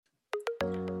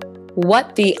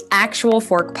What the Actual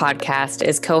Fork podcast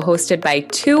is co-hosted by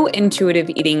two intuitive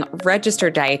eating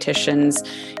registered dietitians,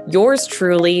 yours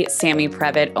truly, Sammy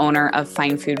Previtt, owner of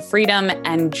Fine Food Freedom,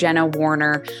 and Jenna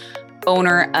Warner,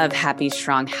 owner of Happy,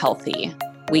 Strong, Healthy.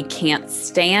 We can't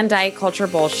stand diet culture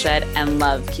bullshit and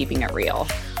love keeping it real.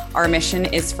 Our mission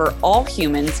is for all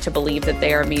humans to believe that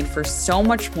they are made for so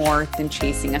much more than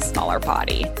chasing a smaller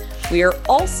body. We are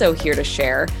also here to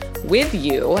share with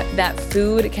you that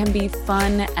food can be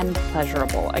fun and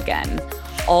pleasurable again.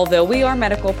 Although we are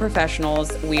medical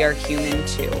professionals, we are human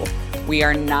too. We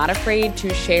are not afraid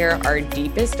to share our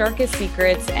deepest, darkest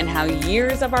secrets and how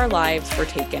years of our lives were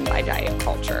taken by diet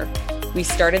culture. We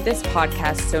started this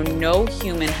podcast so no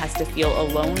human has to feel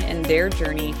alone in their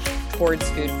journey towards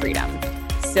food freedom.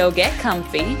 So get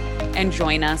comfy and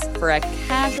join us for a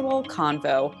casual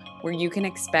convo where you can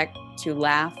expect to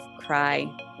laugh,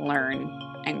 cry, learn,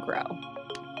 and grow.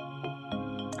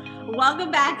 Welcome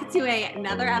back to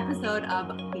another episode of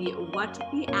the What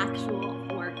the Actual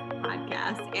Fork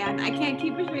podcast. And I can't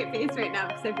keep a straight face right now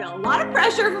because I feel a lot of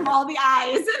pressure from all the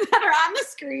eyes that are on the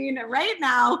screen right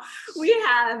now. We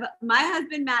have my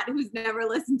husband, Matt, who's never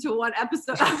listened to one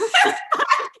episode of this podcast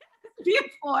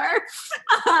before.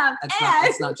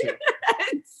 That's not true.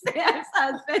 And Sam's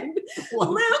husband,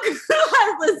 Luke, who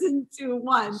has listened to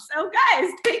one. So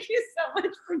guys, thank you so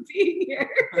much for being here.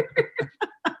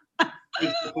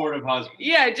 Good supportive husband.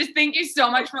 Yeah, just thank you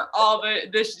so much for all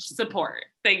the support.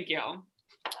 Thank you.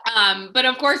 But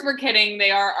of course we're kidding. They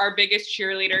are our biggest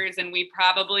cheerleaders, and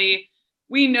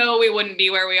we know we wouldn't be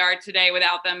where we are today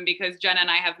without them, because Jen and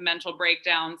I have mental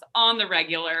breakdowns on the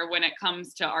regular when it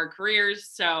comes to our careers.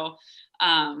 So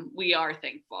we are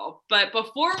thankful. But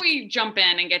before we jump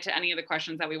in and get to any of the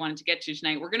questions that we wanted to get to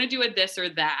tonight, we're going to do a this or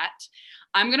that.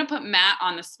 I'm going to put Matt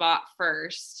on the spot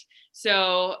first.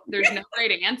 So there's no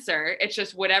right answer. It's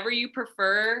just whatever you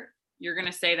prefer, you're going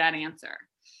to say that answer.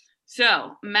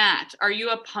 So Matt, are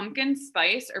you a pumpkin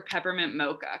spice or peppermint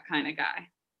mocha kind of guy?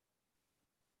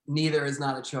 Neither is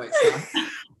not a choice, huh?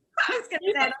 I was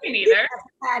going to say neither.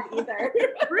 Either.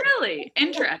 Really?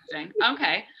 Interesting.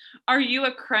 Okay. Are you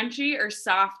a crunchy or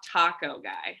soft taco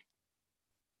guy?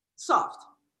 Soft.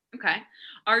 Okay.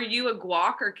 Are you a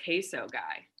guac or queso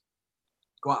guy?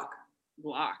 Guac.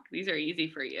 Guac. These are easy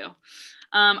for you.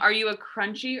 Are you a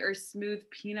crunchy or smooth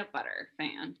peanut butter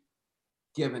fan?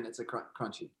 Given it's a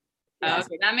crunchy. Yes.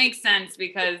 Okay, that makes sense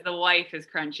because the wife is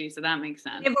crunchy, so that makes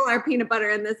sense. We have all our peanut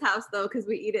butter in this house though, because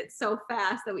we eat it so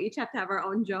fast that we each have to have our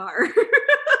own jar.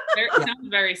 It sounds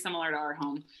very similar to our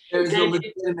home. There's a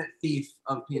legitimate thief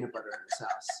of peanut butter in this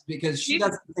house because she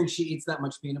doesn't think she eats that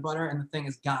much peanut butter, and the thing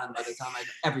is gone by the time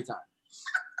every time.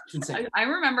 It's insane. I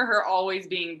remember her always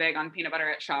being big on peanut butter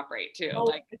at ShopRite too.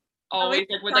 Always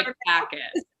with a packet.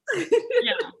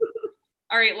 Yeah.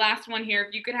 All right, last one here.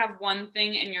 If you could have one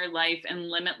thing in your life in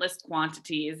limitless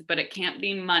quantities, but it can't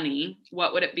be money,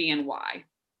 what would it be and why?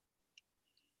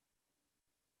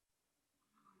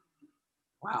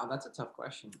 Wow, that's a tough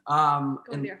question. Go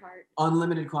with your heart.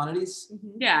 Unlimited quantities?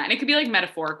 Mm-hmm. Yeah, and it could be like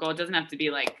metaphorical. It doesn't have to be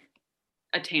like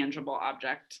a tangible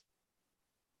object.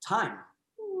 Time.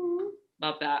 Aww,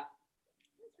 Love that.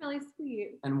 that's really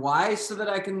sweet. And why? So that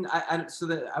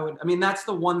I mean, that's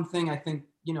the one thing I think,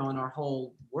 in our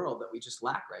whole world that we just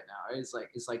lack right now, right?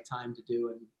 It's like time to do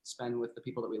and spend with the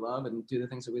people that we love and do the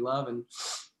things that we love and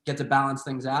get to balance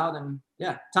things out. And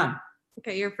yeah, time.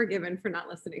 Okay, you're forgiven for not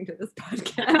listening to this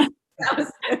podcast. That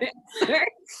was a good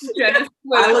answer.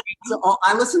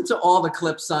 I listen to all the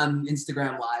clips on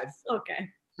Instagram Live. Okay.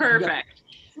 Perfect.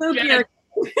 Luke,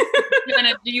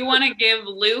 Jenna, do you want to give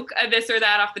Luke a this or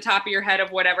that off the top of your head of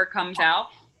whatever comes out?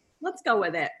 let's go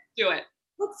with it. Do it.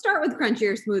 Let's start with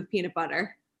crunchy or smooth peanut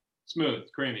butter. Smooth,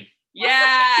 creamy.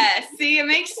 Yeah. See, it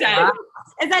makes sense.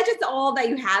 Is that just all that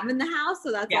you have in the house?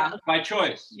 So that's all. By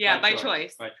choice. Yeah, by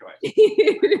choice. By choice.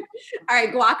 All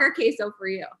right, guac or queso for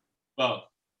you? Both.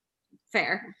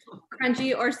 Fair.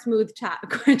 Crunchy or smooth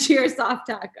crunchy or soft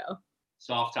taco?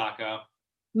 Soft taco.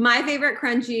 My favorite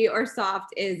crunchy or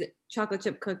soft is chocolate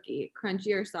chip cookie.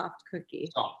 Crunchy or soft cookie?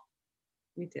 Soft.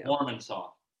 Me too. Warm and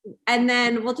soft. And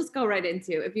then we'll just go right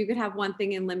into, if you could have one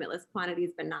thing in limitless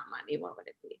quantities but not money, what would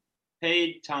it be?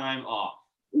 Paid time off.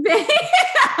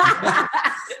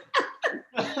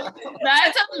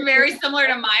 That sounds very similar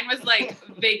to mine. Was like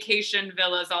vacation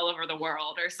villas all over the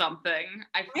world or something.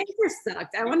 Mine just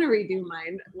sucked. I want to redo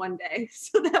mine one day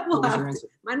so that we'll have to.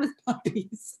 Mine was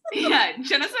puppies. Yeah,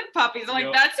 Jenna said puppies. I'm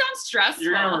like, that sounds stressful.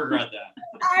 You're gonna regret that.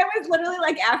 I was literally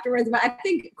like afterwards, but I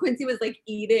think Quincy was like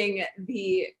eating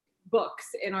the books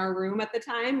in our room at the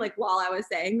time, like while I was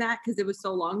saying that, because it was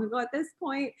so long ago at this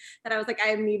point that I was like,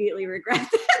 I immediately regret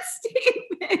that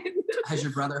statement. Has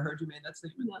your brother heard you made that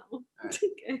statement? No. Right.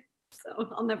 Okay. So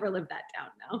I'll never live that down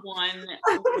now. One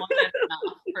is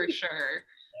enough for sure.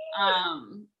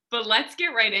 But let's get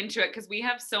right into it because we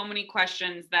have so many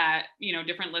questions that,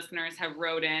 different listeners have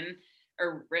written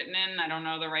in. I don't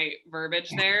know the right verbiage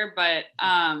there, but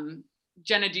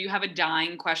Jenna, do you have a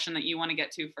dying question that you want to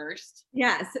get to first?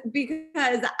 Yes,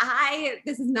 because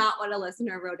this is not what a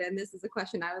listener wrote in. This is a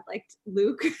question I would like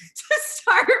Luke to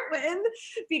start with,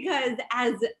 because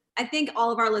as I think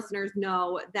all of our listeners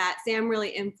know that Sam really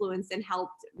influenced and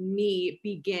helped me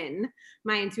begin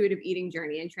my intuitive eating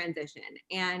journey and transition.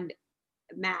 And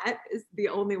Matt is the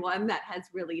only one that has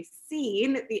really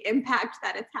seen the impact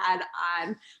that it's had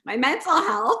on my mental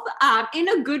health in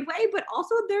a good way, but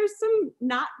also there's some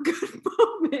not good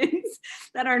moments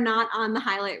that are not on the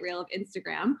highlight reel of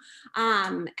Instagram.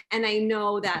 And I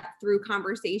know that through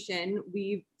conversation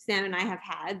Sam and I have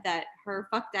had that her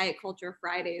Fuck Diet Culture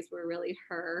Fridays were really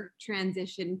her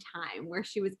transition time, where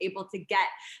she was able to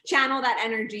channel that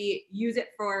energy, use it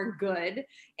for good,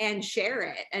 and share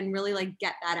it, and really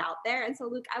get that out there. And so,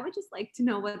 Luke, I would just like to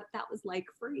know what that was like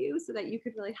for you, so that you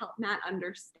could really help Matt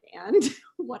understand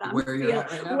what I'm feeling.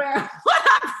 What I'm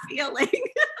feeling.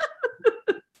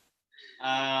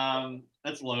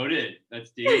 That's loaded.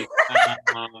 That's deep.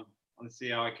 Let's see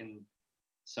how I can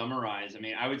summarize. I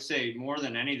mean, I would say more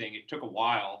than anything, it took a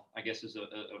while, I guess, is a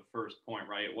first point,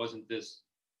 right? It wasn't this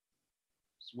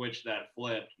switch that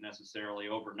flipped necessarily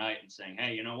overnight and saying,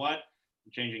 hey, you know what?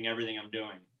 I'm changing everything I'm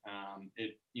doing.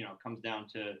 It, comes down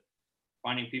to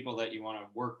finding people that you want to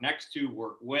work next to,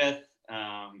 work with,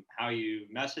 how you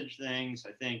message things.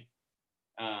 I think,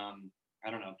 I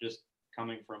don't know, just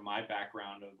coming from my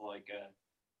background of a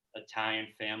Italian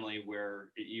family where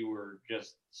you were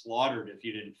just slaughtered if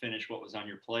you didn't finish what was on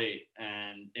your plate,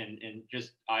 and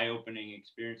just eye-opening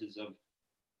experiences of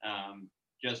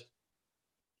just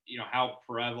how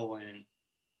prevalent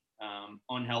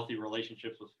unhealthy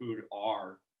relationships with food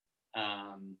are.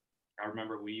 I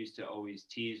remember we used to always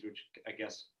tease, which I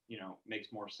guess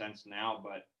makes more sense now,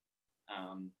 but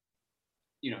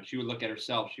she would look at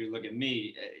herself, she would look at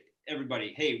me,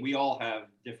 everybody, hey, we all have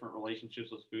different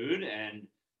relationships with food, and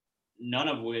none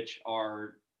of which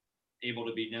are able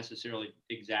to be necessarily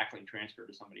exactly transferred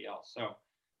to somebody else. So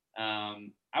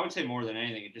I would say more than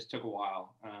anything, it just took a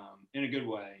while, in a good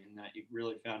way, in that you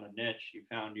really found a niche, you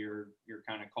found your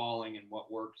kind of calling and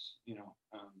what works,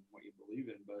 what you believe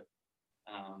in. But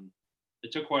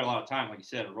it took quite a lot of time. Like you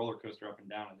said, a roller coaster up and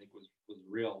down, I think was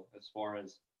real, as far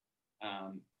as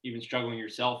even struggling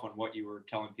yourself on what you were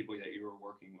telling people that you were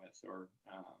working with, or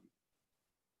I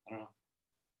don't know.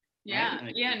 Yeah.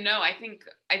 Right? Yeah. No, I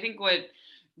think what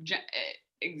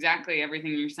exactly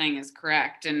everything you're saying is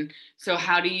correct. And so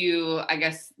how do you, I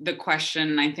guess the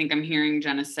question I think I'm hearing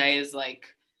Jenna say is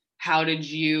how did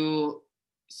you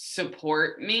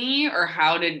support me, or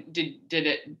how did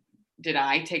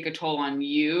I take a toll on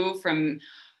you from,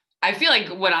 I feel like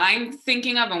what I'm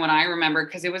thinking of and what I remember,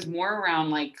 because it was more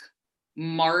around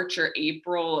March or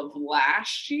April of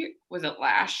last year. Was it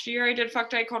last year I did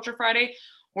Fuck Diet Culture Friday,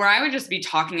 where I would just be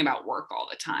talking about work all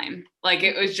the time.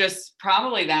 It was just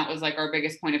probably that was our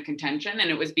biggest point of contention. And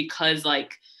it was because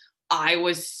I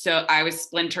was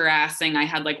splinter assing. I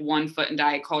had 1 foot in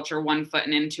diet culture, 1 foot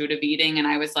in intuitive eating. And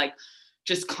I was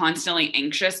just constantly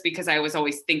anxious because I was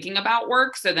always thinking about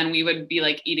work. So then we would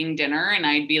be eating dinner and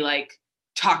I'd be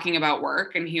talking about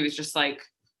work. And he was just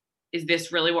is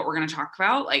this really what we're going to talk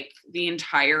about the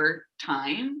entire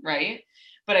time? Right.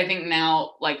 But I think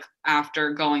now,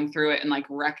 after going through it and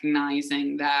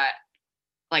recognizing that,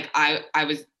 I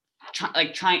was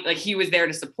trying, he was there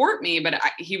to support me, but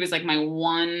he was my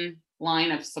one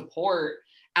line of support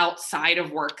outside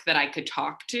of work that I could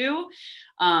talk to.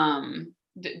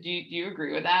 Do you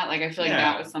agree with that? I feel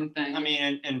that was something. I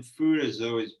mean, and food has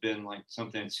always been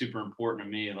something that's super important to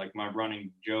me. My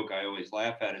running joke I always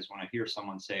laugh at is when I hear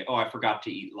someone say, "Oh, I forgot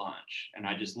to eat lunch," and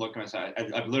I just look at myself.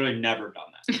 I've literally never done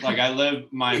that. I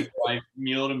live my life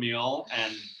meal to meal,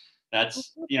 and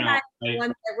that's one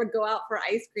that would go out for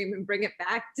ice cream and bring it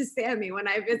back to Sammy when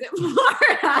I visit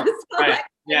Florida. So right.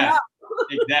 Yeah.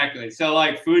 Exactly.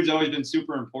 So food's always been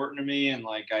super important to me, and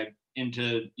I'm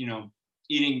into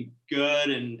eating good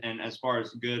and as far as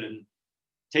good and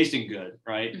tasting good,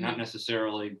 right? Mm-hmm. Not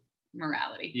necessarily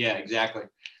morality. Yeah, exactly.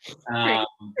 But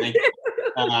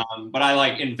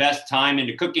I invest time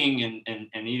into cooking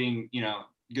and eating,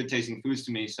 good tasting foods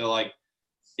to me. So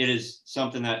it is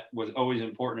something that was always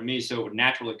important to me. So it would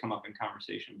naturally come up in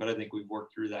conversation. But I think we've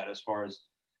worked through that as far as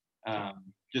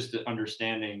just the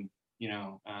understanding,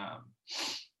 I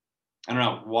don't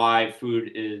know why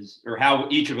food is, or how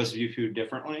each of us view food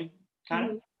differently,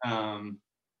 kind of.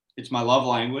 it's my love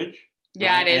language.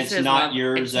 Yeah, right? it is. And it's not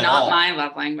yours at all. It's not my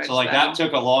love language. So like though. that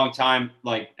took a long time,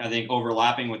 like I think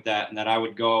overlapping with that, and that I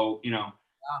would go,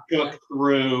 cook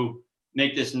through,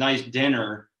 make this nice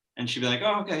dinner, and she'd be like,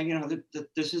 "Oh, okay,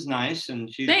 this is nice,"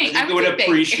 and she would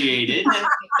appreciate it. I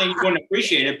think you wouldn't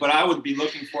appreciate it, but I would be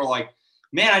looking for like,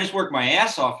 man, I just worked my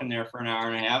ass off in there for an hour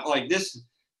and a half. Like this,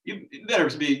 you better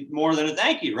be more than a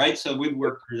thank you, right? So we've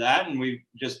worked through that, and we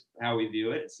just how we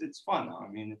view it. It's fun though. I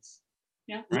mean, it's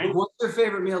right. What's your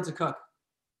favorite meal to cook?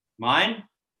 Mine,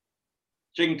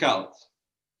 chicken cutlets.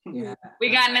 Yeah.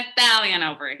 We got an Italian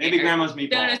over here. Maybe grandma's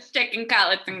meatballs. Doing his chicken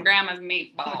cutlets and grandma's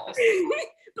meatballs.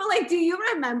 But like, do you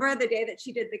remember the day that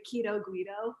she did the keto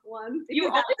Guido one? You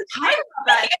always talk about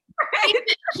that.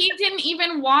 He didn't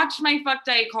even watch my Fuck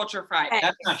Diet Culture Friday.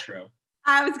 That's not true.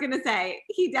 I was gonna say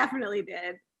he definitely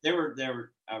did. They were.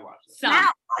 I watched it.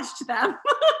 Matt watched them.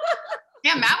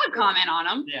 Yeah, Matt would comment on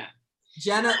them. Yeah.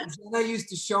 Jenna used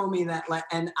to show me that, like,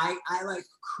 and I like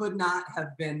could not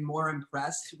have been more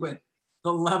impressed with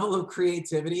the level of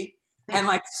creativity and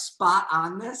like spot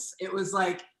on this. It was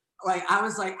like I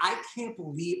was like, I can't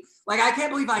believe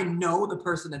I know the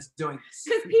person that's doing this.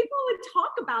 Because people would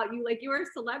talk about you like you were a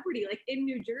celebrity, like in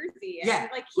New Jersey. And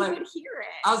like he would hear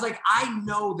it. I was like, I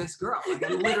know this girl. Like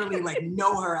I literally like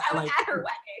know her. I was at her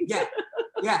wedding.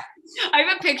 Yeah. I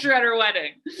have a picture at her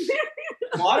wedding.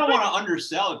 Well, I don't want to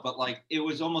undersell it, but like it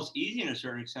was almost easy in a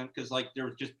certain extent because like there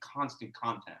was just constant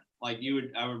content. Like you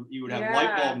would have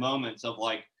light bulb moments of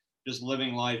like just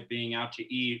living life, being out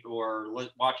to eat or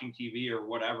watching TV or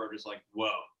whatever. Just like, whoa,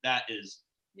 that is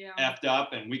effed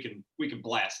up, and we can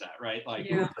blast that, right? Like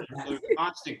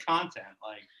constant content,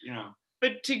 like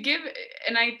But to give,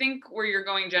 and I think where you're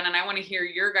going, Jen, and I want to hear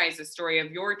your guys' story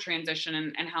of your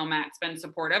transition and how Matt's been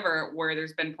supportive or where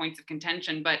there's been points of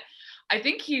contention. But I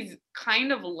think he's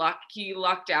kind of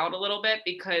lucked out a little bit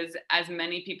because as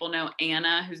many people know,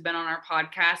 Anna, who's been on our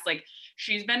podcast, like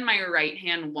she's been my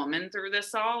right-hand woman through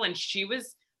this all. And she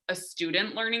was a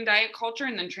student learning diet culture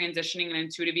and then transitioning into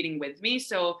intuitive eating with me.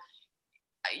 So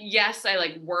yes, I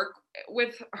like work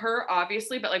with her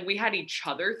obviously, but like we had each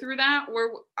other through that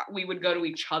where we would go to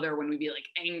each other when we'd be like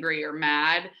angry or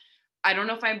mad. I don't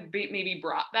know if I maybe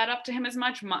brought that up to him as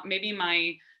much. Maybe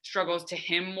my struggles to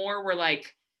him more were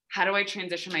like, how do I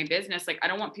transition my business? Like, I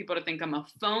don't want people to think I'm a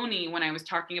phony when I was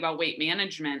talking about weight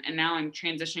management and now I'm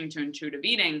transitioning to intuitive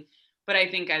eating. But I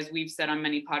think as we've said on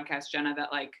many podcasts, Jenna,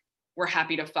 that like, we're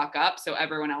happy to fuck up so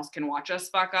everyone else can watch us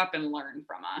fuck up and learn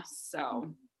from us.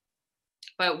 So,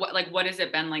 but what has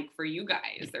it been like for you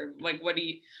guys? Or like,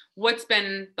 what's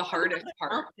been the hardest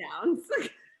part? Meltdowns.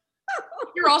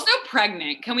 You're also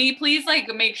pregnant. Can we please like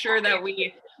make sure that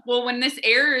when this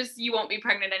airs, you won't be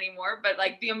pregnant anymore, but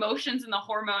like the emotions and the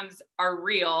hormones are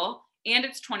real and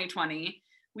it's 2020.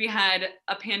 We had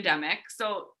a pandemic.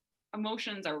 So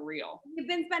emotions are real. We've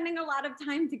been spending a lot of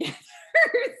time together.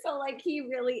 So like he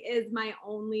really is my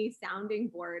only sounding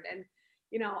board. And,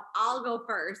 I'll go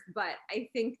first, but I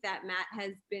think that Matt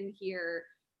has been here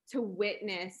to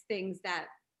witness things that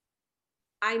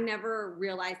I never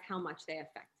realized how much they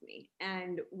affect me.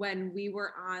 And when we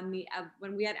were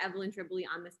when we had Evelyn Tribbley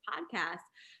on this podcast,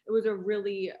 it was a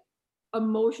really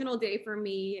emotional day for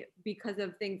me because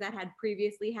of things that had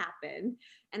previously happened.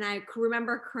 And I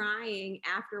remember crying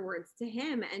afterwards to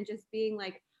him and just being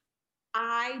like,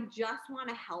 I just want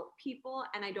to help people.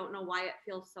 And I don't know why it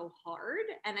feels so hard.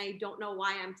 And I don't know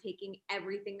why I'm taking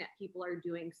everything that people are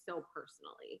doing so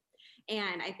personally.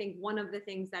 And I think one of the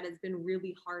things that has been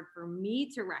really hard for me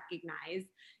to recognize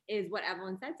is what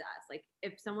Evelyn said to us. Like,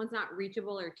 if someone's not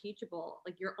reachable or teachable,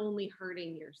 like you're only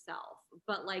hurting yourself.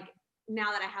 But like,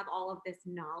 now that I have all of this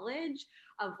knowledge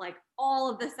of like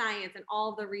all of the science and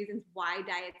all of the reasons why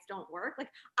diets don't work,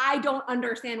 like I don't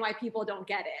understand why people don't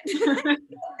get it.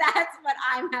 That's what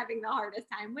I'm having the hardest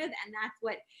time with. And that's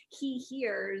what he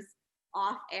hears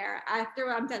off air.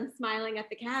 After I'm done smiling at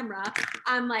the camera,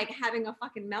 I'm like having a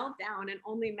fucking meltdown and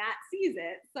only Matt sees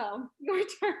it. So your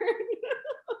turn.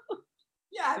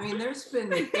 Yeah, I mean, there's been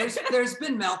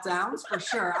meltdowns for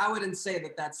sure. I wouldn't say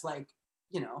that that's like,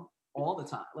 all the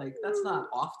time. Like that's not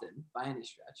often by any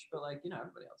stretch, but like,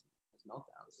 everybody else has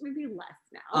meltdowns. Maybe less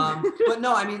now. But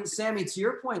no, I mean, Sammy, to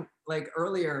your point, like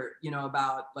earlier,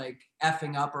 about like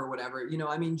effing up or whatever,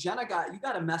 I mean, Jenna you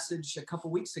got a message a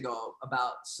couple weeks ago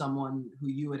about someone who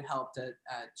you had helped at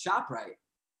ShopRite.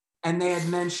 And they had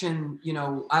mentioned,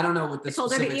 I don't know what the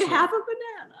told her to eat half a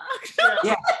banana.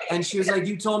 Yeah. And she was like,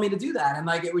 you told me to do that. And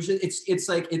like, it was just,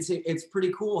 it's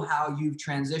pretty cool how you've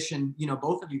transitioned,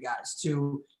 both of you guys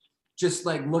to just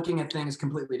like looking at things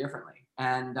completely differently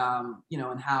and,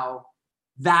 and how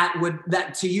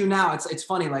that to you now, it's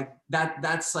funny, like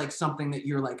that's like something that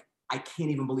you're like, I can't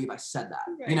even believe I said that,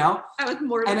 Right. you know? I was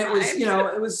mortified. And it was, you know,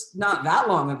 it was not that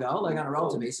long ago, like on a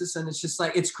relative basis. And it's just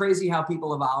like, it's crazy how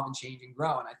people evolve and change and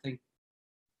grow. And I think.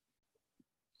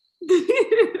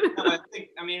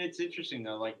 I mean, it's interesting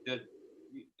though, like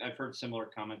I've heard similar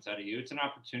comments out of you. It's an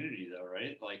opportunity though,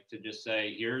 right? Like to just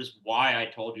say, here's why I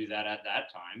told you that at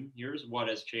that time. Here's what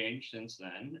has changed since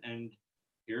then. And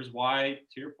here's why,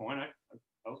 to your point, I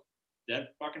was dead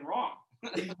fucking wrong.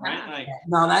 Right? Like,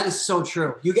 no, that is so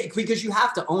true. Because you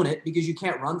have to own it, because you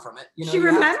can't run from it. You know, she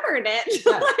remembered it.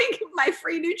 Yeah. Like my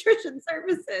free nutrition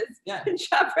services. Yeah. In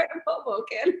ShopRite of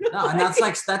Hoboken. No, and that's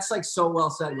like so well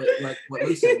said with what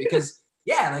Lee said, because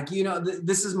yeah, like, you know,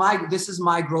 this is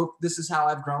my growth. This is how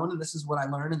I've grown, and this is what I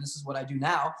learned, and this is what I do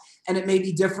now. And it may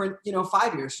be different, you know,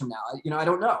 5 years from now. You know, I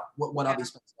don't know what I'll be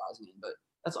specializing in, but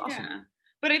that's awesome. Yeah.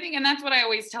 But I think, and that's what I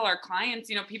always tell our clients,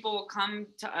 you know, people will come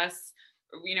to us,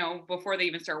 you know, before they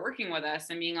even start working with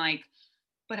us and being like,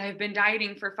 but I've been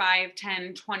dieting for 5,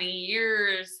 10, 20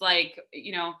 years. Like,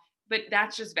 you know, but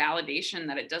that's just validation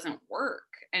that it doesn't work.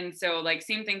 And so like,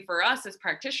 same thing for us as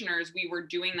practitioners, we were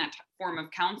doing that form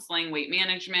of counseling, weight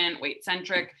management, weight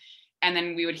centric. And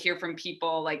then we would hear from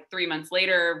people like 3 months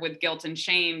later with guilt and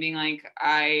shame being like,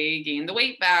 I gained the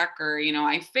weight back, or, you know,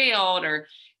 I failed,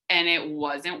 and it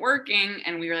wasn't working.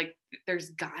 And we were like, there's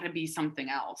gotta be something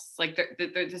else. Like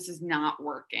this is not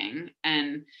working.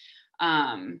 And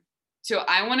so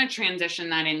I want to transition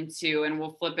that into, and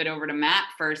we'll flip it over to Matt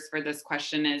first for this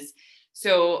question is,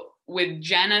 so with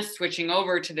Jenna switching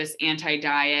over to this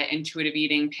anti-diet, intuitive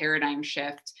eating paradigm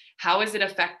shift, how has it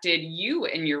affected you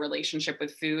in your relationship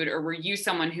with food? Or were you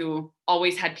someone who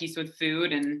always had peace with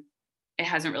food and it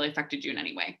hasn't really affected you in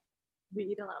any way? We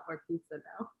eat a lot more pizza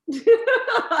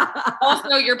now.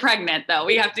 Also, you're pregnant though.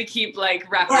 We have to keep like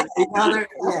referencing.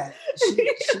 Yeah, she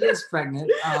is pregnant.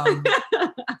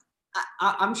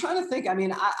 I'm trying to think. I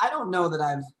mean, I don't know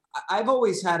that I've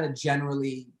always had a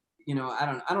generally, you know, I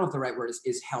don't know if the right word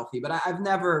is healthy, but I've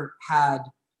never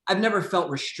felt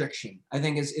restriction. I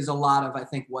think is a lot of, I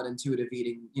think, what intuitive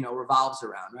eating, you know, revolves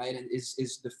around, right? And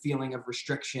is the feeling of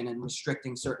restriction and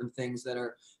restricting certain things that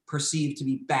are perceived to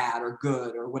be bad or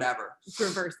good or whatever. It's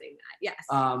reversing that, yes.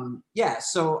 Yeah.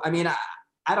 So I mean,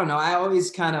 I don't know. I've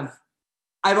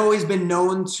always been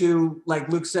known to, like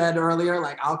Luke said earlier,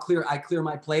 like I clear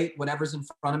my plate, whatever's in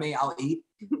front of me, I'll eat.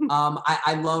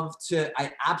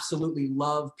 I absolutely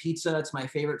love pizza. It's my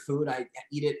favorite food. I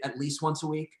eat it at least once a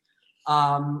week.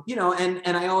 You know,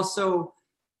 and I also,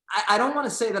 I don't want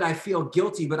to say that I feel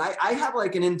guilty, but I have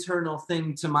like an internal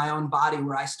thing to my own body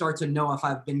where I start to know if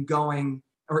I've been going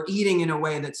or eating in a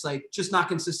way that's like just not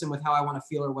consistent with how I want to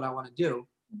feel or what I want to do.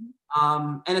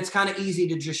 And it's kind of easy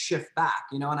to just shift back,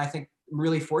 you know, and I think I'm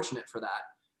really fortunate for that.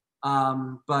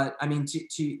 But I mean,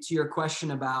 to your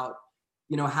question about,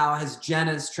 you know, how has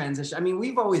Jenna's transition? I mean,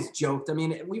 we've always joked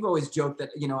that,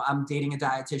 you know, I'm dating a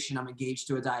dietitian, I'm engaged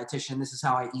to a dietitian. This is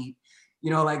how I eat. You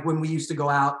know, like when we used to go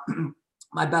out,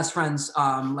 my best friends,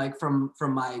 like from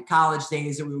my college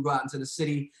days, that we would go out into the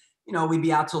city, you know, we'd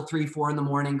be out till 3, 4 in the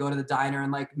morning, go to the diner,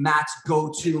 and like Matt's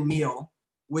go-to meal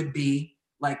would be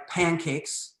like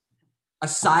pancakes, a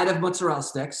side of mozzarella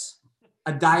sticks,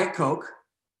 a Diet Coke,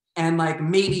 and like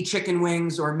maybe chicken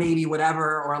wings or maybe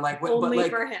whatever, or like only but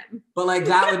like, for him. But like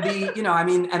that would be, you know, I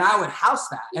mean, and I would house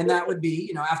that, and that would be,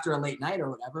 you know, after a late night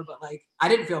or whatever. But like I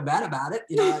didn't feel bad about it,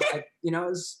 you know.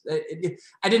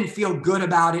 I didn't feel good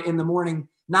about it in the morning,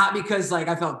 not because like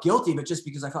I felt guilty, but just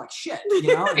because I felt like shit,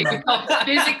 you know. It felt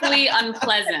physically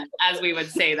unpleasant, as we would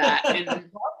say that in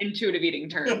intuitive eating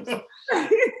terms.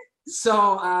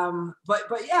 So,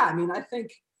 but yeah, I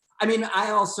mean, I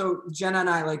also, Jenna and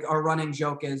I, like, our running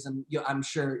joke is, and I'm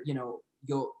sure, you know,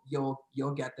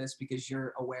 you'll get this because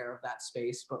you're aware of that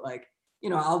space, but like, you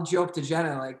know, I'll joke to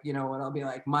Jenna, like, you know, and I'll be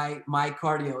like, my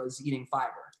cardio is eating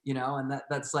fiber, you know, and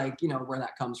that's like, you know, where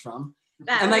that comes from.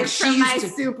 That and like she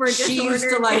used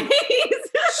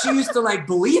to like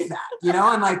believe that, you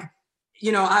know, and like,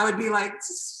 you know, I would be like, this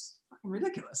is fucking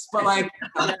ridiculous, but like,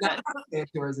 it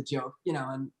was a joke, you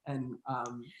know, and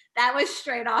that was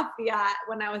straight off the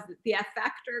when I was the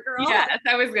Effector girl. Yeah, that's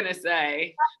what I was gonna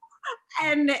say.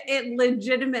 And it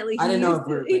legitimately, I didn't know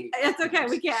if it's okay,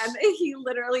 we can. He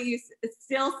literally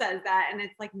still says that, and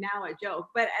it's like now a joke.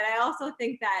 And I also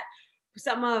think that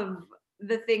some of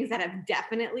the things that have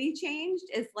definitely changed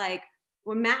is like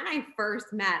when Matt and I first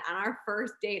met on our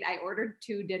first date, I ordered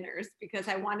 2 dinners because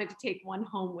I wanted to take one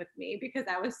home with me because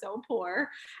I was so poor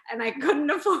and I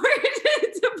couldn't afford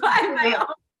to buy my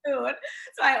own food.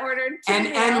 So I ordered 2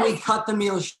 meals. And we cut the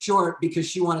meal short because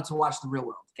she wanted to watch The Real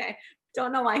World. Okay.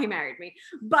 Don't know why he married me,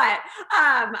 but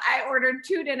I ordered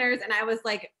 2 dinners and I was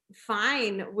like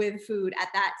fine with food at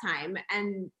that time.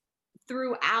 And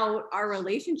throughout our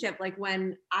relationship, like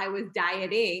when I was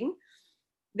dieting,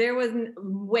 there was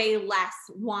way less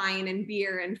wine and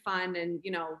beer and fun and,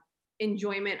 you know,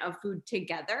 enjoyment of food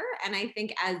together. And I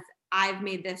think as I've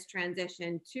made this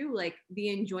transition to like the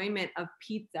enjoyment of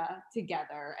pizza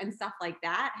together and stuff like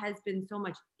that has been so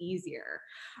much easier,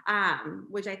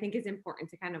 which I think is important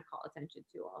to kind of call attention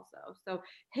to also. So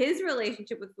his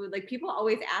relationship with food, like people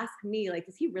always ask me, like,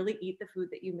 does he really eat the food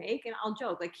that you make? And I'll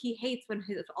joke, like he hates when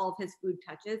all of his food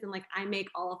touches, and like I make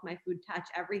all of my food touch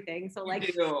everything. So like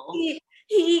he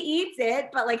eats it,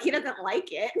 but like he doesn't like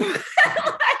it. Like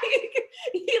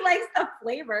he likes the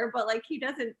flavor, but like he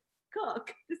doesn't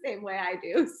cook the same way I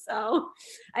do. So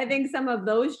I think some of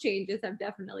those changes have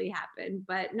definitely happened,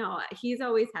 but no, he's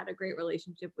always had a great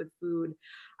relationship with food,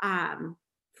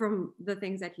 from the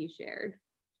things that he shared.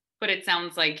 But it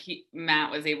sounds like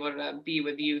Matt was able to be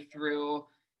with you through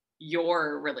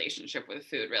your relationship with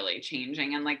food really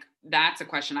changing. And like, that's a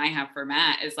question I have for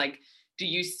Matt is like, do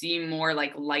you see more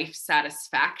like life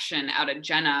satisfaction out of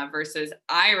Jenna versus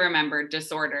I remember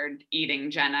disordered eating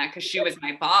Jenna because she was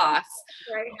my boss.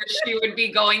 Right. She would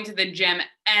be going to the gym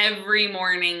every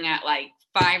morning at like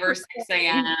 5 or 6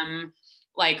 a.m.,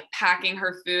 like packing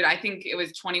her food. I think it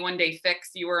was 21 Day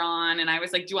Fix you were on. And I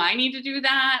was like, do I need to do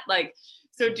that? Like,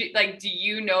 so do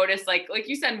you notice, like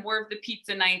you said, more of the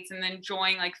pizza nights and then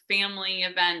enjoying like family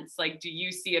events? Like, do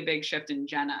you see a big shift in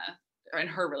Jenna or in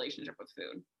her relationship with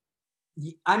food?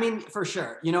 I mean, for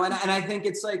sure, you know, and I think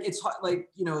it's like,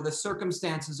 you know, the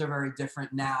circumstances are very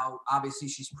different now. Obviously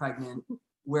she's pregnant,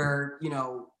 we're, you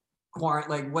know,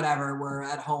 like whatever, we're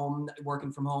at home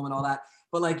working from home and all that.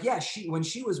 But like, yeah, when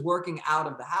she was working out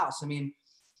of the house, I mean,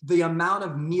 the amount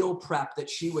of meal prep that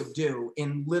she would do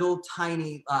in little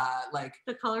tiny, like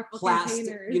the colorful plastic,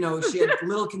 containers. you know, she had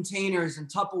little containers and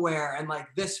Tupperware and like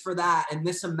this for that and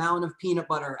this amount of peanut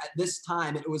butter at this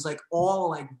time. It was like all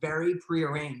like very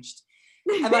prearranged.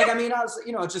 And like, I mean, I was,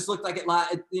 you know, it just looked like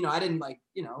you know, I didn't like,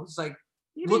 you know, it's like,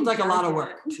 looked like a lot of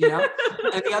work, you know?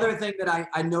 And the other thing that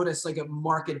I noticed like a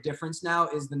marked difference now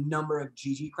is the number of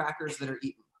Gigi crackers that are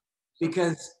eaten.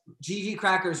 Because Gigi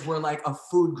crackers were like a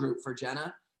food group for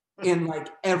Jenna in like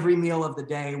every meal of the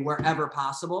day, wherever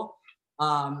possible.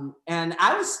 And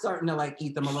I was starting to like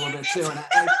eat them a little bit too.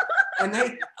 And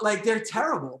they're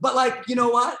terrible. But like, you know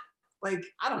what? Like,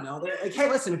 I don't know. They're like, hey,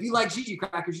 listen, if you like Gigi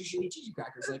crackers, you should eat Gigi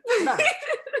crackers. Like, whatever.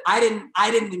 I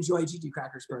didn't enjoy Gigi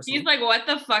crackers personally. He's like, what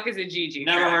the fuck is a Gigi?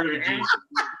 Never heard of a Gigi.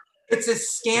 It's a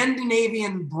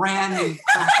Scandinavian brand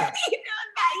cracker. You know,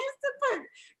 I used to put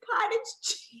cottage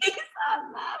cheese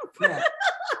on them. Yeah.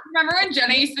 Remember when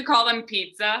Jenna used to call them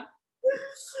pizza?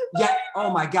 Yeah. Oh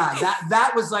my God.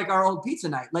 That was like our old pizza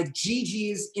night. Like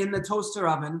Gigi's in the toaster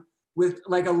oven with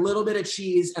like a little bit of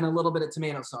cheese and a little bit of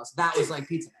tomato sauce. That was like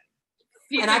pizza night.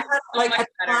 And I like at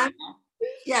the time,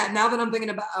 yeah. Now that I'm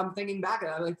thinking back,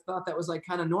 I like thought that was like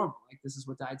kind of normal. Like this is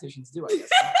what dietitians do, I guess.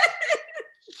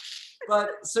 But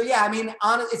so yeah, I mean,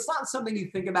 it's not something you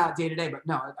think about day to day. But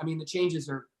no, I mean the changes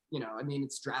are, you know, I mean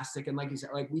it's drastic. And like you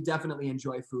said, like we definitely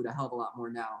enjoy food a hell of a lot more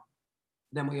now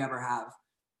than we ever have.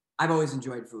 I've always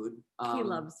enjoyed food. He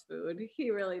loves food.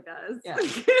 He really does. Yeah.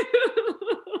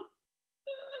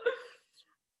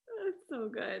 That's so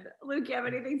good. Luke, you have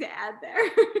anything to add there?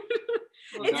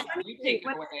 Well, It's no, funny you take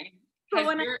it away. Has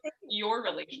your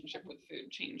relationship with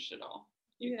food changed at all?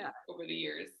 Yeah. Over the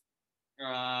years?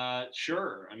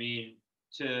 Sure. I mean,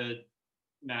 to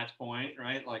Matt's point,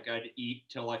 right? Like I'd eat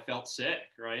till I felt sick,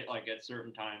 right? Like at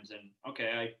certain times, and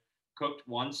okay, I cooked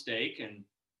one steak and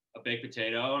a baked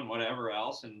potato and whatever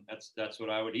else, and that's what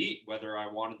I would eat, whether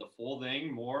I wanted the full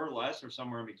thing, more or less, or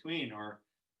somewhere in between. Or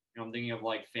you know, I'm thinking of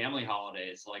like family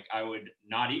holidays. Like I would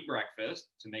not eat breakfast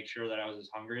to make sure that I was as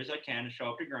hungry as I can to show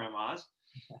up to grandma's,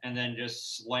 and then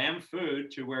just slam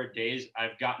food to where days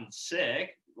I've gotten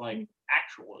sick, like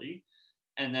actually,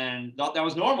 and then thought that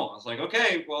was normal. I was like,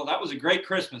 okay, well, that was a great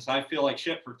Christmas. I feel like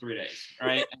shit for 3 days,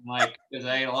 right? And like, because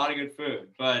I ate a lot of good food.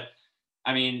 But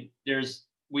I mean,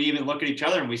 we even look at each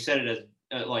other and we said it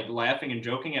as like laughing and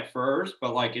joking at first,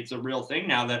 but like it's a real thing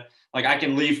now that like I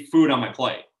can leave food on my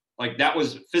plate. Like that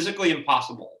was physically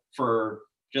impossible for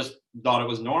just thought it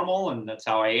was normal, and that's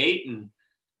how I ate, and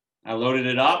I loaded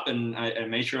it up and I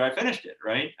made sure I finished it,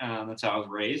 right? That's how I was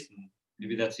raised, and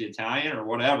maybe that's the Italian or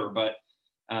whatever. But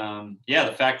yeah,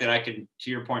 the fact that I could, to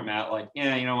your point, Matt, like,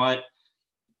 yeah, you know what?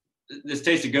 This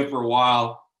tasted good for a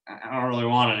while. I don't really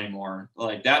want it anymore.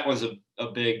 Like that was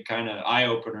a big kind of eye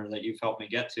opener that you've helped me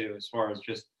get to, as far as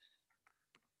just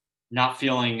not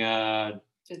feeling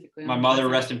physically my mother,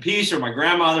 rest in peace, or my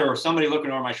grandmother, or somebody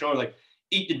looking over my shoulder, like,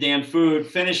 eat the damn food,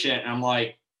 finish it. And I'm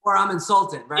like, or I'm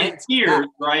insulted, right? In tears,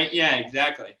 right? Yeah,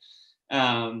 exactly.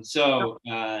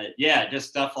 Just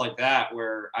stuff like that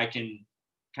where I can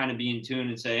kind of be in tune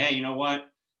and say, hey, you know what?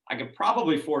 I could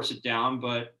probably force it down,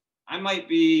 but I might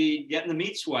be getting the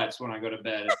meat sweats when I go to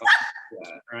bed if I do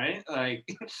that, right? Like,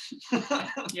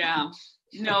 yeah.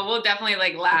 No, we'll definitely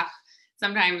like laugh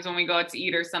sometimes when we go out to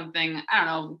eat or something, I don't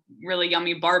know, really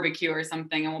yummy barbecue or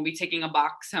something, and we'll be taking a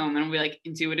box home and we'll be like,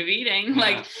 intuitive eating. Yeah.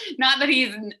 Like, not that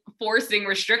he's forcing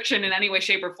restriction in any way,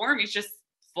 shape, or form. He's just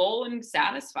full and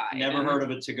satisfied. Never heard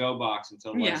of a to-go box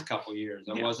until the last couple of years.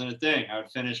 That wasn't a thing. I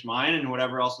would finish mine and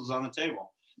whatever else was on the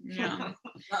table. Yeah.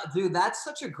 Dude, that's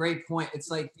such a great point. It's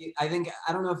like, I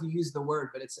don't know if you use the word,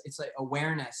 but it's like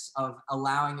awareness of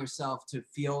allowing yourself to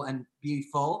feel and be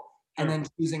full, and then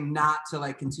choosing not to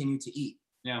like continue to eat.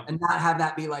 Yeah. And not have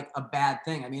that be like a bad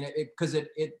thing. I mean, because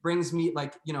it brings me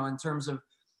like, you know, in terms of,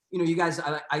 you know, you guys,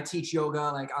 I teach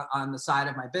yoga like on the side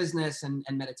of my business and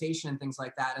meditation and things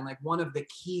like that. And like one of the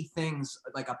key things,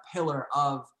 like a pillar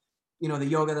of, you know, the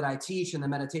yoga that I teach and the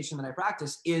meditation that I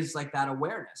practice is like that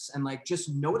awareness and like just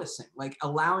noticing, like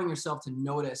allowing yourself to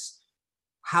notice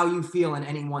how you feel in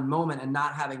any one moment and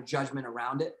not having judgment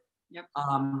around it. Yep.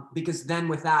 Because then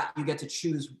with that, you get to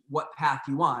choose what path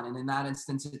you want. And in that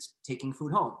instance, it's taking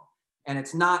food home. And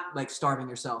it's not like starving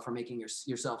yourself or making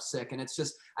yourself sick. And it's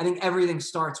just, I think everything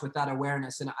starts with that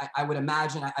awareness. And I would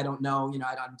imagine, I don't know, you know,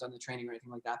 I haven't done the training or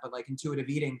anything like that, but like intuitive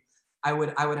eating, I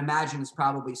would imagine is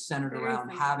probably centered around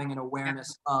having an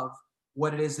awareness of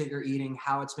what it is that you're eating,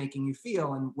 how it's making you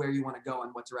feel, and where you want to go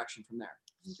and what direction from there.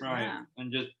 Right. Yeah.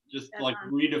 And just like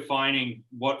redefining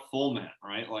what full meant,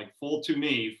 right? Like full to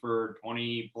me for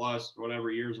 20 plus whatever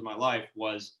years of my life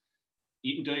was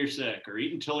eat until you're sick or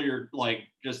eat until you're like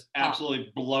just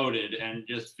absolutely bloated and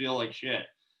just feel like shit.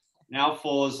 Now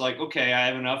full is like, okay, I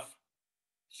have enough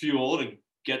fuel to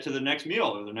get to the next meal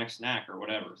or the next snack or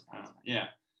whatever.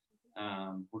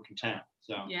 We're content.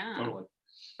 So totally.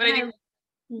 But I think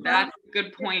that's a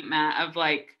good point, Matt, of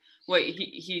like what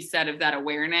he said of that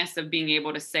awareness of being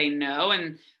able to say no.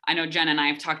 And I know Jen and I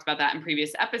have talked about that in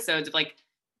previous episodes of like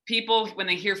people, when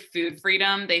they hear food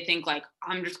freedom, they think like,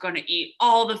 I'm just going to eat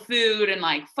all the food and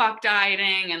like fuck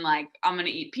dieting and like I'm going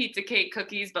to eat pizza, cake,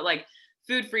 cookies. But like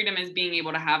food freedom is being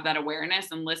able to have that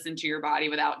awareness and listen to your body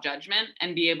without judgment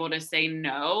and be able to say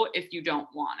no if you don't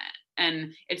want it.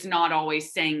 And it's not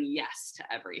always saying yes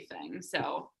to everything.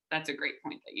 So that's a great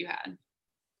point that you had.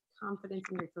 Confidence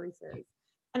in your choices.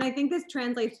 And I think this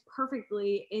translates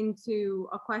perfectly into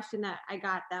a question that I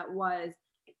got that was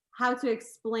how to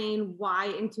explain why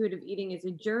intuitive eating is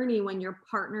a journey when your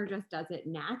partner just does it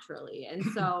naturally. And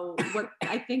so what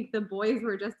I think the boys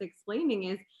were just explaining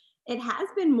is it has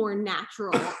been more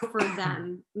natural for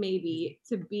them maybe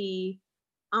to be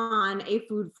on a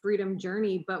food freedom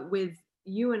journey, but with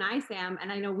you and I, Sam,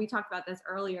 and I know we talked about this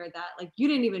earlier that like you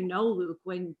didn't even know Luke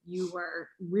when you were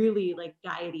really like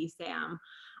diety Sam.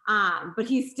 But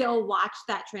he still watched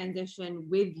that transition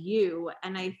with you.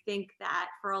 And I think that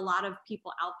for a lot of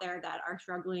people out there that are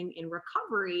struggling in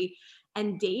recovery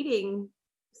and dating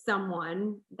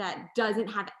someone that doesn't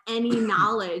have any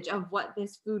knowledge of what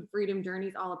this food freedom journey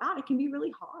is all about, it can be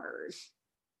really hard.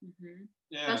 Mm-hmm.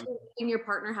 Yeah. Especially when your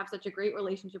partner have such a great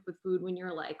relationship with food when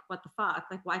you're like, what the fuck?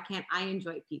 Like, why can't I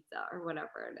enjoy pizza or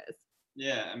whatever it is?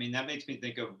 Yeah. I mean, that makes me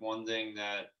think of one thing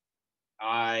that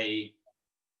I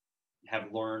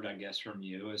have learned, I guess, from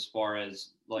you as far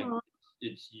as like,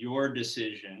 it's your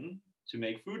decision to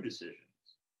make food decisions,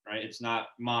 right? It's not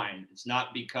mine. It's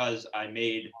not because I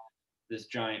made this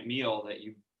giant meal that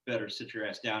you better sit your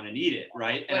ass down and eat it,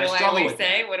 right? And What I do struggle we with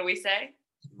say? that. What do we say?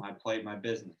 My plate, my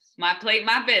business. My plate,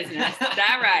 my business.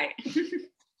 That right.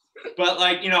 But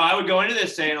like, you know, I would go into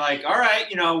this saying like, all right,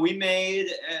 you know, we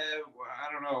made,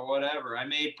 I don't know, whatever. I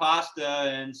made pasta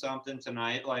and something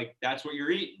tonight. Like, that's what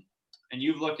you're eating. And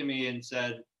you've looked at me and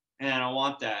said, man, I don't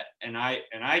want that. And I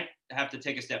have to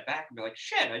take a step back and be like,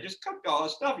 shit, I just cooked all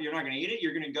this stuff. You're not going to eat it.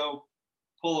 You're going to go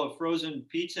pull a frozen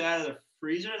pizza out of the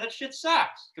freezer. That shit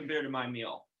sucks compared to my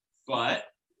meal. But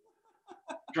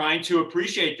trying to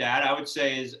appreciate that, I would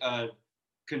say, is a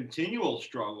continual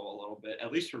struggle a little bit,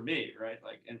 at least for me, right?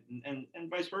 Like, and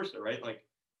vice versa, right? Like,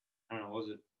 I don't know, was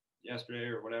it yesterday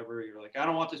or whatever? You're like, I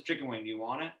don't want this chicken wing. Do you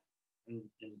want it?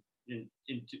 And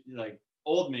like,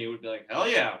 old me would be like, hell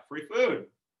yeah, free food.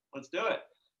 Let's do it.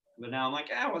 But now I'm like,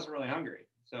 I wasn't really hungry.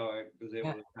 So I was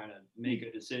able to kind of make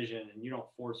a decision, and you don't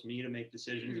force me to make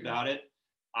decisions about it.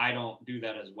 I don't do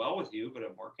that as well with you, but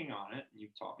I'm working on it. And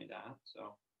you've taught me that.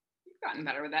 So You've gotten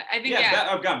better with that. I think,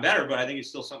 I've gotten better, but I think it's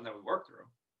still something that we work through.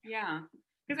 Yeah.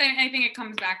 Because I think it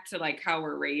comes back to like how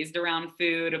we're raised around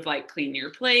food, of like clean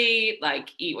your plate, like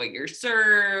eat what you're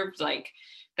served, like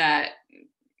that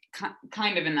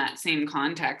kind of in that same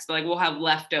context. But like we'll have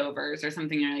leftovers or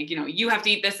something. You're like, you have to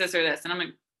eat this, this, or this. And I'm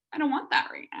like, I don't want that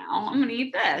right now. I'm going to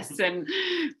eat this. And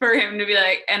for him to be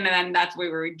like, and then that's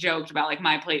where we joked about like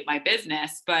my plate, my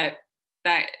business. But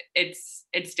that it's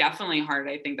definitely hard.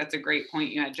 I think that's a great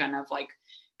point you had, Jen, of like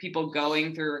people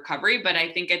going through recovery. But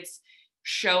I think it's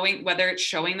showing, whether it's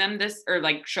showing them this or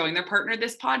like showing their partner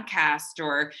this podcast,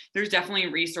 or there's definitely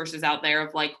resources out there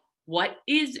of like, what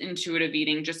is intuitive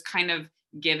eating, just kind of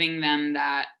giving them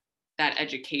that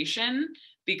education.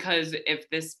 Because if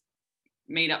this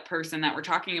made up person that we're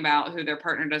talking about, who their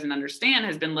partner doesn't understand,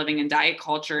 has been living in diet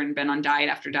culture and been on diet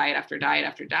after diet after diet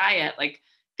after diet, like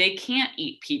they can't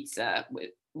eat pizza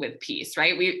with peace,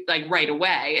 right? We like right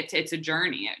away, it's a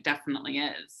journey. It definitely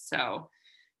is. So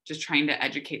just trying to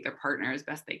educate their partner as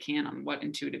best they can on what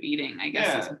intuitive eating, I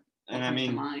guess, is and I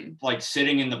mean, like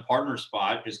sitting in the partner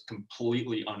spot is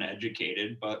completely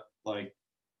uneducated, but like,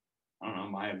 I don't know,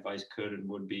 my advice could and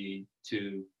would be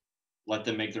to let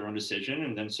them make their own decision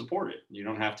and then support it. You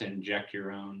don't have to inject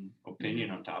your own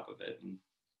opinion on top of it. And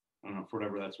I don't know, for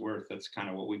whatever that's worth, that's kind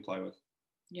of what we play with.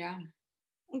 Yeah.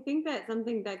 I think that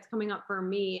something that's coming up for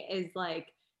me is like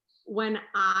when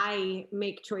I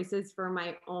make choices for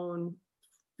my own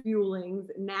fuelings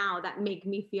now that make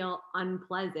me feel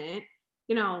unpleasant,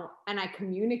 and I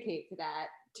communicate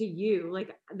to you,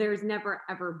 like there's never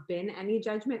ever been any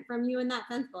judgment from you in that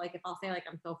sense. But like if I'll say like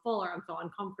I'm so full or I'm so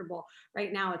uncomfortable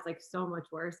right now, it's like so much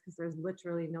worse because there's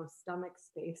literally no stomach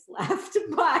space left.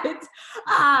 But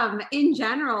in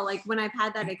general, like when I've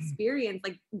had that experience,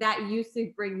 like that used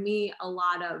to bring me a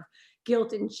lot of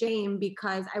guilt and shame,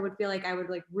 because I would feel like I would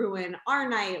like ruin our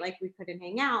night, like we couldn't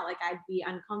hang out, like I'd be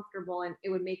uncomfortable and it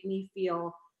would make me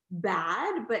feel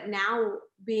bad. But now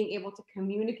being able to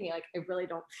communicate, like I really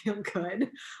don't feel good,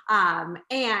 and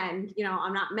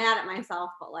I'm not mad at myself,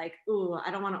 but like, ooh,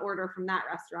 I don't want to order from that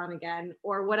restaurant again,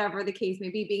 or whatever the case may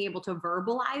be. Being able to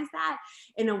verbalize that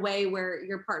in a way where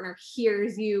your partner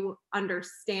hears you,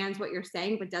 understands what you're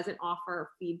saying, but doesn't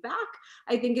offer feedback,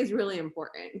 I think is really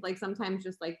important. Like sometimes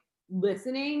just like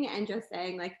listening and just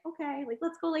saying like, okay, like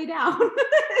let's go lay down.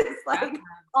 It's like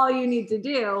all you need to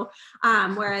do.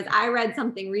 Whereas I read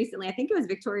something recently, I think it was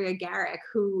Victoria Garrick,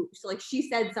 who she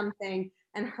said something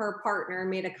and her partner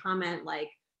made a comment like,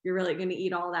 you're really going to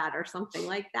eat all that or something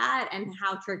like that, and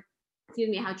how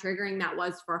triggering that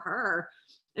was for her,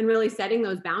 and really setting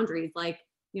those boundaries, like,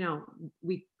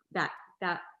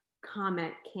 that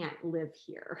comment can't live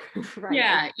here. Right?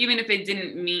 Yeah, even if it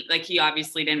didn't mean, like he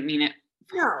obviously didn't mean it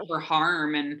for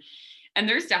harm. And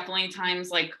there's definitely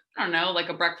times like, I don't know, like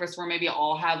a breakfast where maybe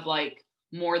I'll have like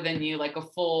more than you, like a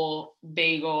full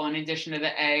bagel in addition to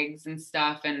the eggs and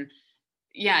stuff. And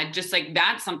yeah, just like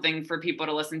that's something for people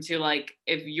to listen to. Like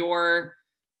if you're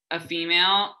a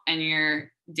female and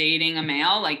you're dating a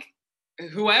male, like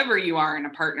whoever you are in a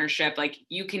partnership, like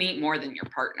you can eat more than your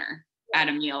partner at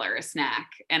a meal or a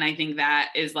snack. And I think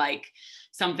that is like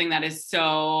something that is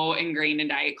so ingrained in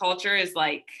diet culture, is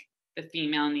like the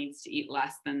female needs to eat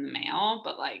less than the male,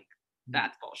 but like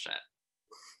that's bullshit.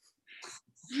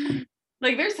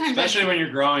 Like there's times, especially when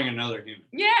you're growing another human.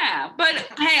 Yeah, but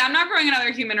hey, I'm not growing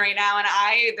another human right now, and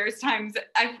there's times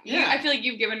I feel like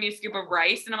you've given me a scoop of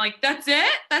rice, and I'm like, that's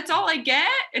it, that's all I get,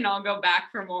 and I'll go back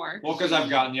for more. Well, because I've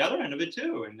gotten the other end of it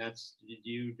too, and that's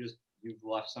you've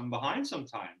left some behind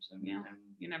sometimes, and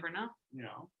you never know.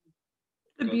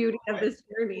 The beauty of this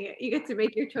journey, you get to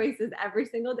make your choices every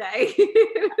single day.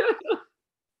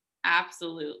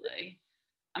 Absolutely.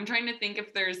 I'm trying to think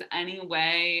if there's any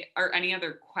way or any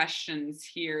other questions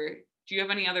here. Do you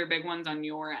have any other big ones on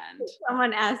your end?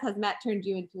 Someone asked, has Matt turned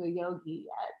you into a yogi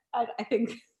yet? I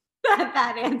think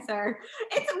that answer,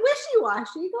 it's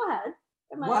wishy-washy. Go ahead.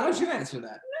 Why don't you answer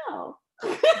that? No.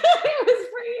 It was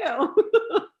for you.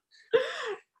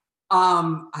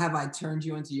 Have I turned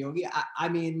you into yogi? I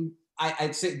mean,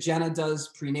 I'd say Jenna does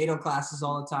prenatal classes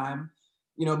all the time.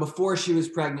 Before she was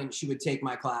pregnant, she would take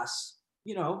my class,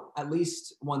 at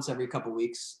least once every couple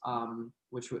weeks,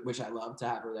 which I love to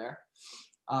have her there.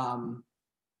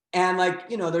 And like,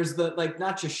 there's the, like,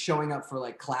 not just showing up for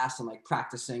like class and like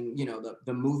practicing,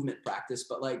 the movement practice,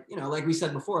 but like, like we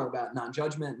said before about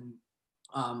non-judgment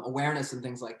and awareness and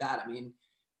things like that. I mean,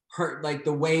 her, like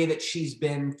the way that she's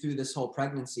been through this whole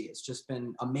pregnancy, it's just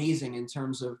been amazing in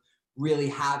terms of really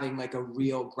having like a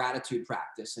real gratitude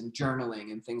practice and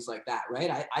journaling and things like that,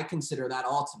 right? I consider that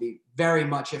all to be very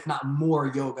much, if not more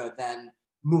yoga than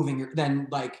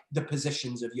like the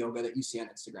positions of yoga that you see on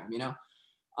Instagram,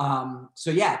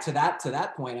 So yeah, to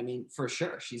that point, I mean, for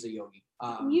sure, she's a yogi.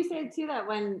 You said too that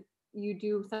when you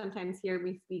do sometimes hear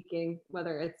me speaking,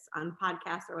 whether it's on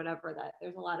podcasts or whatever, that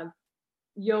there's a lot of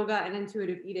yoga and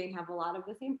intuitive eating have a lot of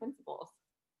the same principles.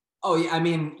 Oh yeah, I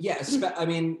mean, yeah. I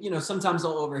mean, you know, sometimes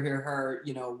I'll overhear her,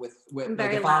 you know, with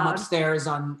like if loud. I'm upstairs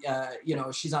on, you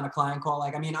know, she's on a client call.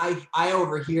 Like, I mean, I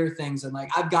overhear things, and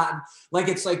like I've gotten like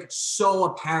it's like so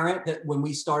apparent that when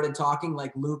we started talking,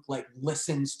 like Luke like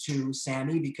listens to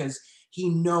Sammy because he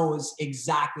knows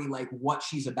exactly like what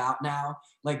she's about now,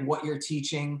 like what you're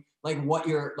teaching, like what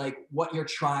you're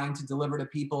trying to deliver to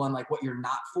people, and like what you're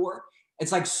not for.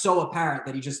 It's like so apparent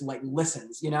that he just like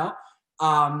listens, you know.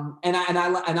 And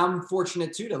I'm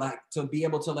fortunate too to be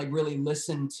able to like really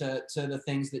listen to the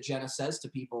things that Jenna says to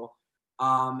people,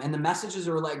 and the messages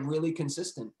are like really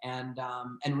consistent and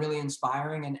really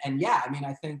inspiring, and yeah, I mean,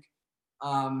 I think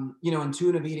you know,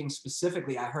 intuitive eating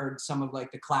specifically, I heard some of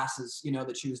like the classes, you know,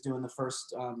 that she was doing the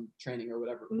first training or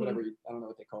whatever I don't know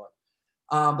what they call it,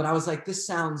 but I was like, this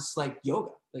sounds like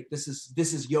yoga, like this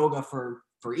is yoga for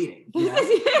eating, you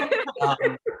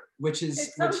know? Which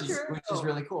is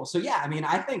really cool. So yeah, I mean,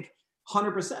 I think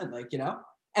 100%, like, you know,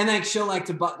 and like she'll like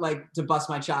to bust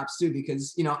my chops too,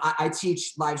 because, you know, I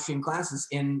teach live stream classes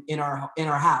in our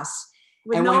house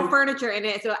with no furniture in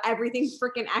it, so everything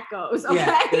freaking echoes. Okay?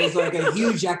 Yeah, there's like a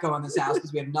huge echo in this house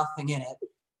because we have nothing in it.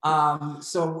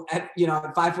 So at, you know,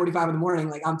 at 5:45 in the morning,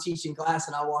 like I'm teaching class,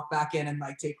 and I'll walk back in and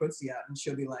like take Quincy out, and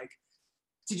she'll be like,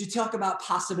 "Did you talk about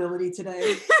possibility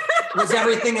today? Was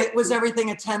everything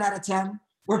a 10 out of 10?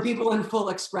 Were people in full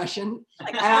expression?"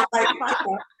 And I'm like,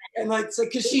 and like, so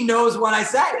because she knows what I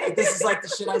say, like, this is like the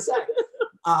shit I say.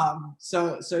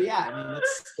 So yeah, I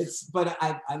mean, but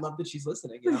I love that she's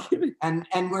listening, you know,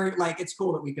 and we're like, it's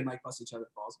cool that we can like bust each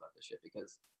other's balls about this shit,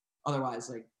 because otherwise,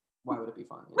 like, why would it be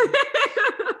fun? You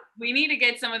know? We need to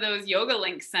get some of those yoga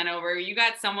links sent over. You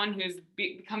got someone who's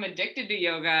become addicted to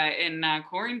yoga in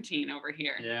quarantine over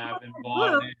here. Yeah, I've been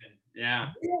bought in. Yeah.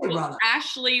 Well,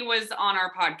 Ashley was on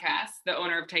our podcast, the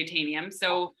owner of Titanium.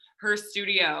 So her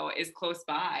studio is close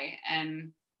by,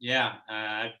 and yeah,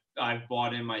 I've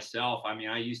bought in myself. I mean,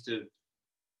 I used to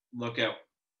look at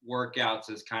workouts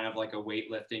as kind of like a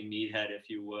weightlifting meathead, if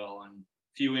you will. And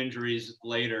a few injuries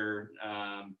later,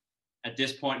 at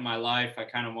this point in my life, I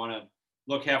kind of want to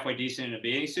look halfway decent in a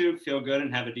bathing suit, feel good,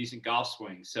 and have a decent golf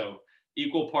swing. So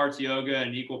equal parts yoga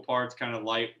and equal parts kind of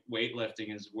light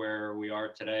weightlifting is where we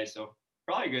are today. So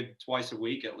probably a good twice a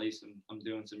week at least, I'm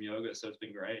doing some yoga. So it's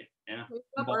been great. Yeah. Wake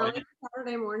up early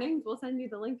Saturday mornings. We'll send you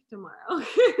the link tomorrow.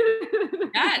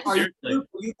 Yes. Are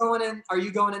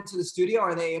you going into the studio?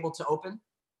 Are they able to open?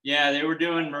 Yeah, they were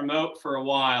doing remote for a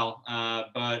while,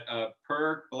 but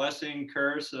per blessing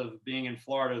curse of being in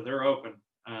Florida, they're open.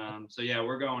 So yeah,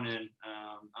 we're going in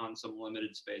on some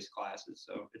limited space classes.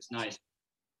 So it's nice.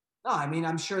 No, I mean,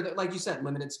 I'm sure that, like you said,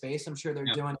 limited space. I'm sure they're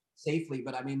doing it safely,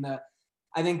 but I mean,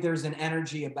 I think there's an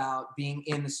energy about being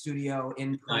in the studio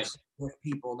in person with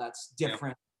people that's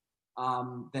different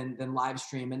than live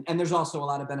stream, and there's also a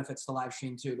lot of benefits to live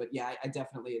stream too. But yeah, I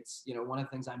definitely, it's, you know, one of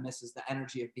the things I miss is the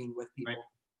energy of being with people. Right.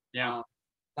 Yeah,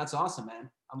 that's awesome, man.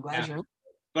 I'm glad you're.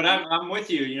 But I'm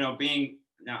with you. You know,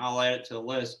 now I'll add it to the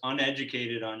list.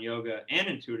 Uneducated on yoga and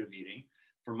intuitive eating.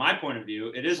 From my point of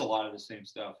view, it is a lot of the same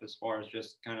stuff as far as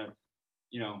just kind of,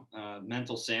 you know,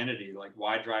 mental sanity. Like,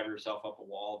 why drive yourself up a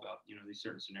wall about, you know, these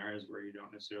certain scenarios where you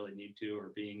don't necessarily need to,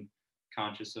 or being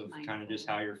conscious of kind of just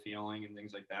how you're feeling and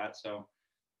things like that. So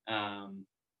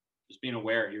just being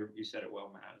aware. You said it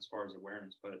well, Matt, as far as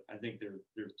awareness, but I think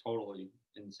they're totally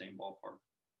in the same ballpark.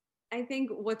 I think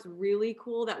what's really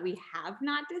cool that we have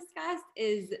not discussed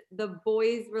is the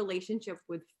boys' relationship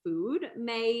with food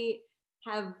may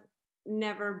have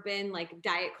never been like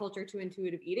diet culture to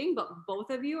intuitive eating, but both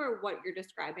of you, or what you're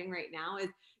describing right now, is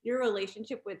your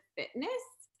relationship with fitness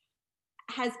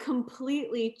has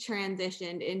completely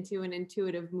transitioned into an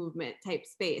intuitive movement type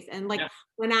space. And like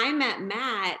when I met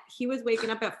Matt, he was waking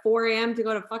up at 4 a.m. to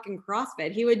go to fucking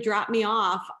CrossFit. He would drop me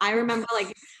off. I remember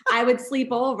like I would sleep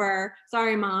over.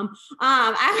 Sorry, Mom.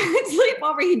 I would sleep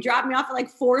over. He'd drop me off at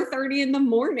like 4:30 in the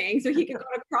morning so he could go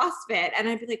to CrossFit. And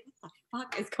I'd be like, what the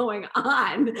fuck is going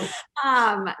on?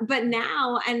 But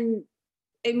now, and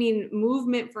I mean,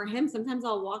 movement for him, sometimes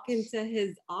I'll walk into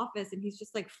his office and he's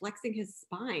just like flexing his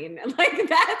spine. Like,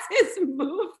 that's his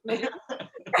movement.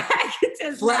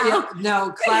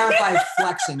 No, clarify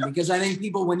flexing, because I think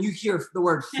people, when you hear the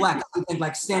word flex, you think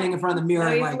like standing in front of the mirror.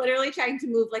 No, he's like, literally trying to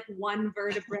move like one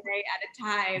vertebrae at a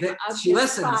time. She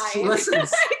listens.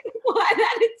 Like, what?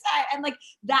 and like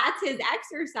that's his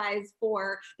exercise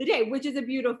for the day, which is a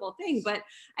beautiful thing. But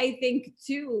I think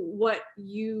too, what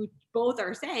you both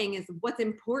are saying is what's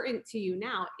important to you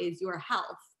now is your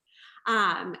health.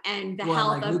 And the health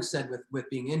like of, Luke said with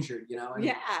being injured,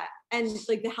 yeah, and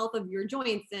like the health of your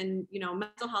joints and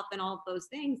mental health and all of those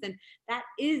things. And that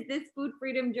is this food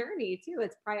freedom journey too.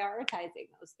 It's prioritizing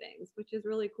those things, which is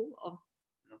really cool.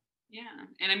 Yeah.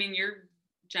 And I mean,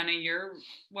 Jenna,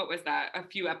 what was that, a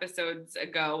few episodes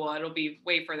ago? Well, it'll be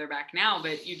way further back now,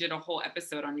 but you did a whole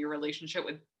episode on your relationship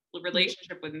with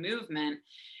movement,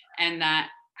 and that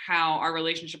how our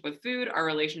relationship with food, our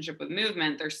relationship with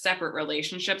movement, they're separate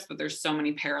relationships, but there's so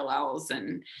many parallels.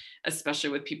 And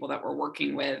especially with people that we're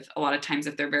working with, a lot of times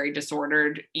if they're very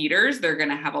disordered eaters, they're going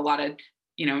to have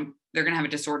they're going to have a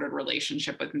disordered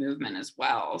relationship with movement as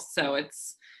well. So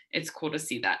it's cool to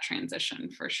see that transition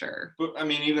for sure. But I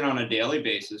mean, even on a daily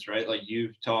basis, right? Like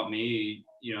you've taught me,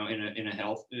 in a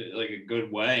health, like a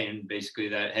good way. And basically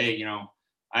that, hey,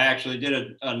 I actually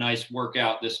did a nice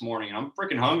workout this morning and I'm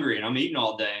freaking hungry and I'm eating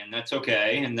all day and that's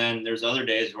okay. And then there's other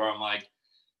days where I'm like,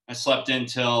 I slept in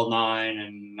till 9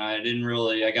 and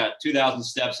I got 2,000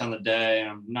 steps on the day and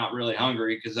I'm not really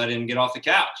hungry because I didn't get off the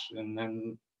couch. And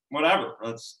then whatever,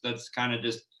 that's kind of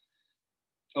just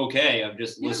okay. I'm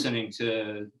just listening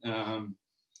to,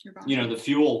 the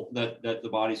fuel that the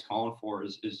body's calling for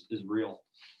is real.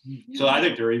 Yeah. So I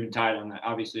think they're even tied on that,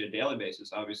 obviously a daily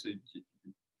basis, obviously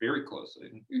very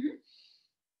closely. Mm-hmm.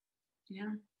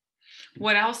 Yeah.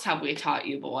 What else have we taught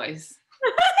you boys?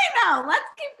 I know. Let's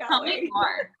keep going. Tell me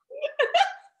more.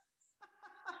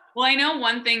 Well, I know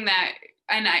one thing that,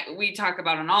 we talk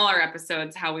about on all our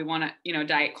episodes, how we want to,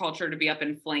 diet culture to be up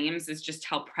in flames is just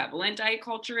how prevalent diet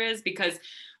culture is. Because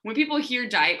when people hear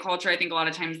diet culture, I think a lot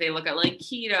of times they look at like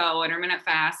keto, intermittent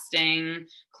fasting,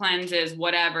 cleanses,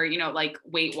 whatever, like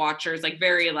Weight Watchers, like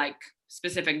very like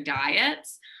specific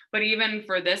diets. But even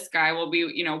for this guy, we'll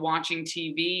be, watching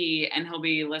TV and he'll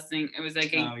be listening. It was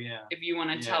like, if you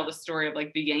want to tell the story of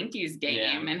like the Yankees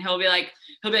game, and he'll be like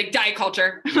diet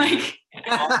culture. Like,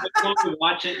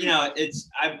 watch it.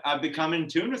 I've become in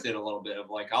tune with it a little bit of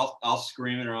like, I'll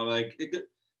scream it or I'll be like,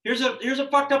 here's a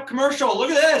fucked up commercial. Look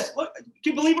at this. Look, can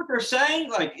you believe what they're saying?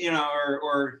 Like,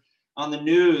 or on the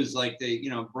news, like they,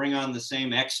 bring on the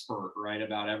same expert, right,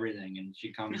 about everything. And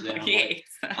she comes in.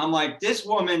 I'm like, this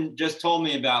woman just told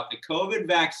me about the COVID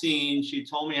vaccine. She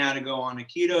told me how to go on a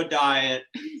keto diet.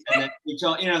 And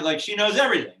then like she knows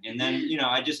everything. And then,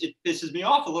 it pisses me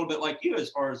off a little bit like you, as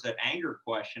far as that anger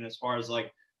question, as far as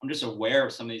like, I'm just aware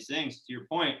of some of these things. To your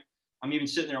point, I'm even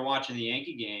sitting there watching the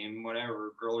Yankee game,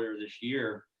 whatever, earlier this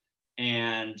year.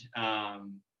 And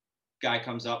guy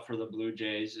comes up for the Blue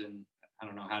Jays and I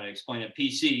don't know how to explain it.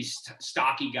 PC,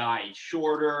 stocky guy, he's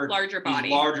shorter, larger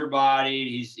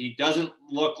body. He doesn't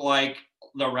look like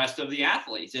the rest of the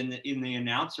athletes. And the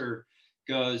announcer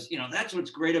goes, that's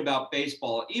what's great about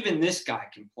baseball. Even this guy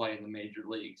can play in the major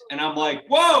leagues. And I'm like,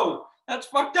 whoa, that's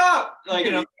fucked up. Like,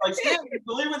 like, Sam, you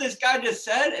believe what this guy just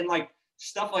said? And like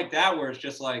stuff like that, where it's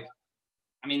just like,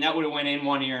 I mean, that would have went in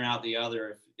one ear and out the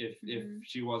other if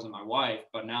she wasn't my wife.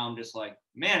 But now I'm just like,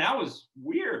 man, that was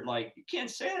weird. Like, you can't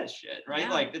say that shit, right?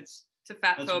 Yeah. Like, it's a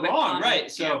fatphobic wrong, comment.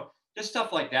 right? So just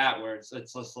stuff like that, where it's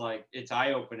just like, it's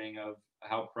eye-opening of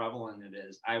how prevalent it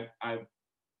is. I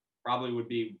probably would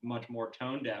be much more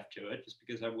tone deaf to it just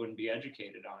because I wouldn't be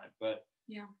educated on it. But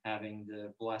having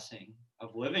the blessing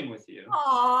of living with you.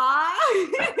 Aww.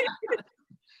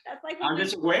 That's like I'm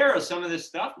just aware of some of this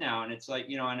stuff now, and it's like,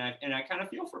 and I kind of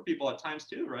feel for people at times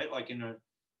too, right? Like in a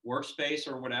workspace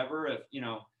or whatever, if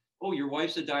oh, your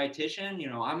wife's a dietitian,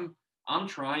 I'm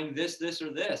trying this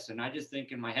or this, and I just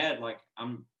think in my head, like,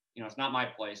 I'm, it's not my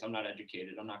place, I'm not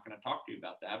educated, I'm not going to talk to you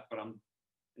about that, but I'm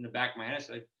in the back of my head, I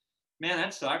say, man,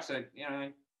 that sucks. I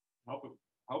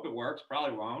hope it works.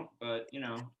 Probably won't, but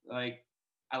like,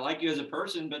 I like you as a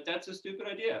person, but that's a stupid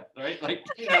idea, right? Like,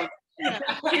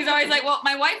 He's always like, well,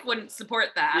 my wife wouldn't support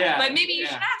that, but maybe you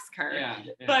should ask her.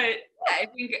 But I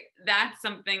think that's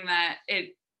something that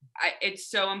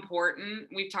it's so important.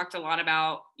 We've talked a lot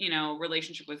about,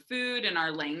 relationship with food and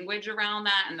our language around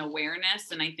that and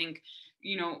awareness. And I think,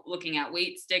 looking at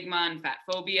weight stigma and fat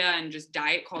phobia and just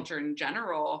diet culture in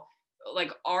general,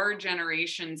 like our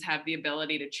generations have the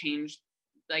ability to change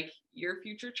like your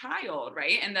future child,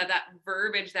 right? And that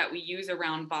verbiage that we use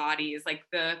around bodies, like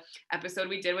the episode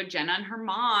we did with Jenna and her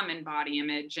mom and body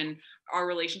image, and our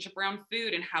relationship around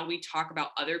food and how we talk about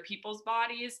other people's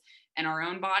bodies and our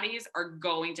own bodies, are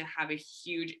going to have a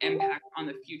huge impact on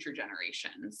the future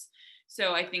generations.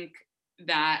 So I think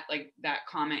that, like, that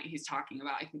comment he's talking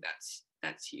about, I think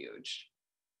that's huge.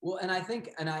 Well, and I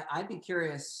think, and I'd be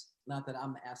curious, not that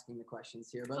I'm asking the questions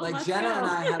here, but Oh, like let's Jenna go. and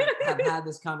I have had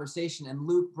this conversation, and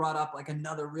Luke brought up like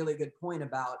another really good point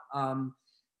about,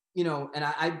 you know, and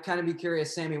I'd kind of be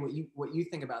curious, Sammy, what you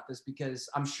think about this, because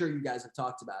I'm sure you guys have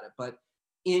talked about it, but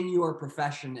in your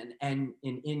profession and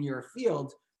in your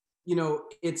field, you know,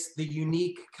 it's the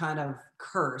unique kind of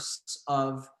curse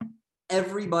of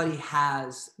everybody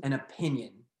has an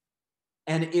opinion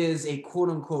and is a quote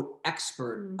unquote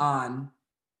expert on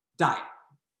diet,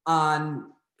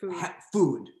 on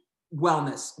food,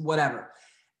 wellness, whatever.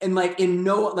 And like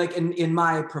in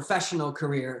my professional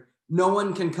career, no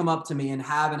one can come up to me and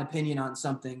have an opinion on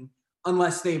something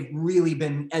unless they've really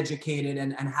been educated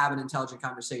and have an intelligent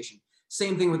conversation.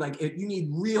 Same thing with like, you need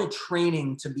real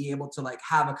training to be able to like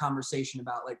have a conversation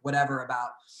about like whatever, about,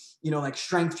 you know, like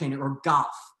strength training or golf.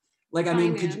 Like, I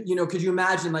mean, could you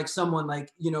imagine like someone like,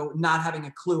 you know, not having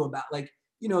a clue about like,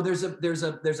 you know, there's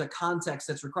a context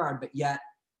that's required, but yet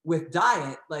with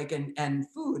diet, like, and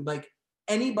food, like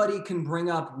anybody can bring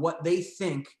up what they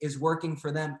think is working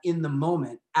for them in the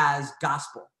moment as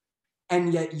gospel.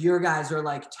 And yet your guys are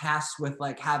like tasked with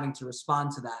like having to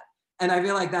respond to that. And I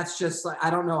feel like that's just like, I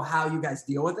don't know how you guys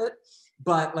deal with it,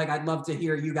 but like, I'd love to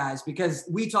hear you guys, because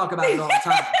we talk about it all the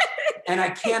time. And I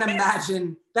can't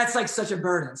imagine, that's like such a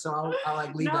burden. So I'll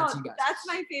like leave that to you guys. That's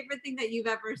my favorite thing that you've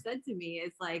ever said to me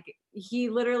is like, he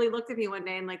literally looked at me one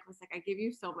day and like was like, I give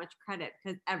you so much credit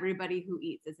because everybody who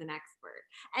eats is an expert,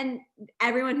 and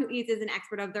everyone who eats is an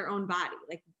expert of their own body.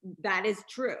 Like that is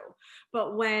true.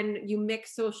 But when you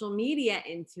mix social media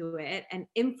into it and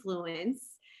influence,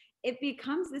 it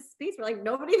becomes this space where like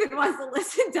nobody even wants to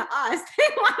listen to us. They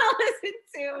want to listen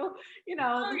to, you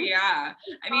know. Oh yeah.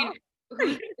 I mean,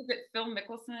 is it Phil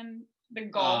Mickelson? The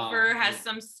golfer has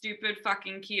some stupid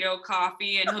fucking keto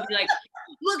coffee, and he'll be like,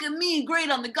 look at me, great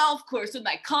on the golf course with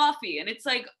my coffee. And it's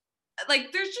like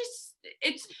there's just,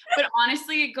 but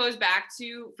honestly, it goes back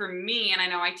to, for me, and I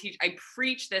know I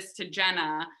preach this to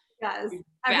Jenna. Yes.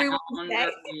 Boundaries.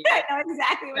 I know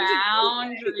exactly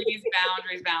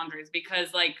what boundaries,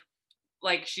 because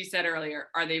like she said earlier,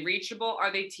 are they reachable?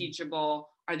 Are they teachable?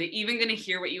 Are they even going to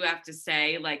hear what you have to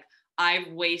say? Like,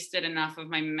 I've wasted enough of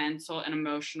my mental and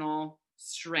emotional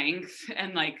strength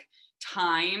and like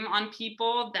time on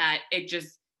people that it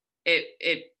just,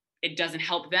 it doesn't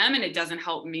help them and it doesn't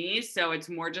help me. So it's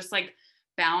more just like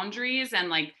boundaries, and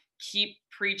like keep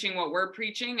preaching what we're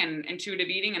preaching and intuitive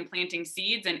eating and planting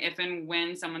seeds. And if and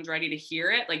when someone's ready to hear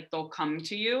it, like they'll come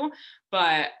to you.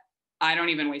 But I don't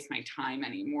even waste my time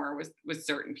anymore with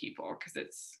certain people, because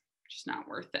it's just not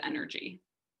worth the energy.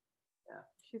 Yeah,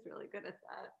 she's really good at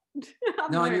that.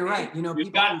 No, and you're right. You know,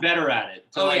 we've gotten better at it.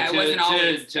 So I wasn't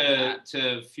always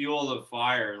to fuel the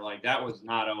fire. Like that was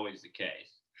not always the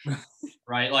case,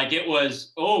 right? Like it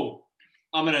was,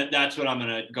 that's what I'm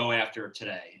gonna go after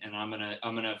today, and I'm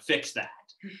gonna fix that.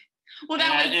 Well,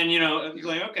 and you know, it was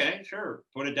like, okay, sure,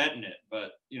 put a dent in it,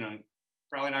 but you know,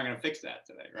 probably not gonna fix that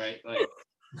today, right? Like,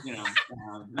 you know,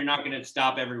 you're not gonna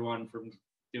stop everyone from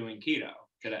doing keto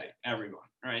today, everyone,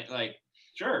 right? Like,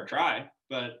 sure, try,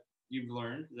 but you've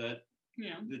learned that, you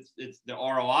know, it's the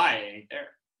ROI ain't there.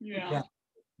 Yeah.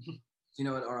 Do you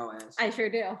know what ROI is? I sure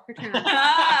do.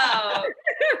 Oh.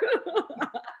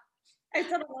 I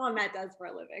still don't know what Matt does for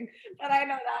a living, but I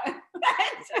know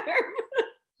that term.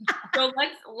 So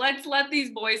let's let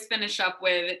these boys finish up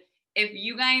with, if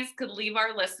you guys could leave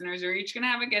our listeners, you're each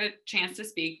gonna get a chance to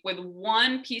speak, with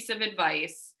one piece of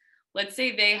advice. Let's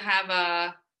say they have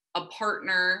a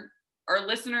partner, our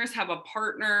listeners have a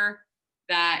partner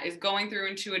that is going through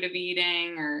intuitive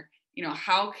eating, or, you know,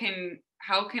 how can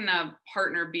a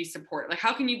partner be supportive? Like,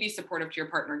 how can you be supportive to your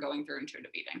partner going through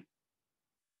intuitive eating?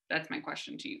 That's my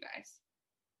question to you guys.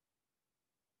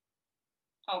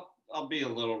 I'll be a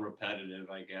little repetitive,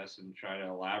 I guess, and try to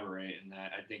elaborate in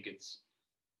that. I think it's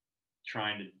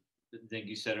trying to, I think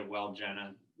you said it well,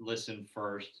 Jenna, listen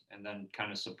first and then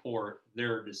kind of support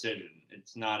their decision.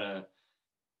 It's not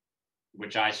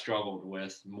which I struggled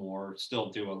with more, still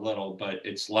do a little, but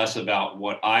it's less about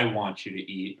what I want you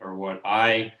to eat or what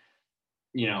I,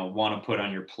 you know, want to put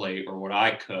on your plate or what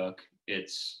I cook.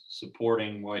 It's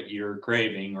supporting what you're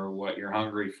craving or what you're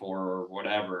hungry for or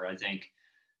whatever. I think,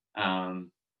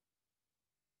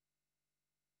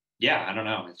 yeah, I don't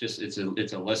know. It's just, it's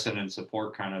a listen and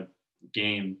support kind of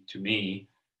game to me.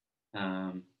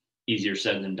 Easier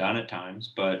said than done at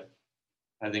times, but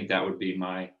I think that would be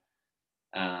my,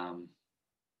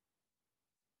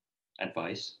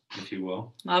 advice, if you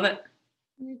will. Love it.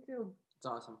 Me too. It's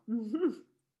awesome.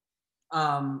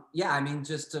 Yeah, I mean,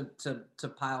 just to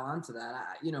pile onto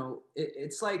that, you know,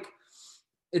 it's like,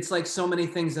 it's like so many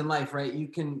things in life, right? You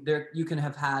can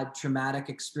have had traumatic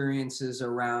experiences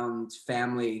around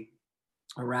family,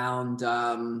 around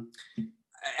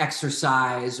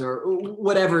exercise, or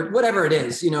whatever it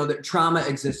is, that trauma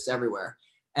exists everywhere.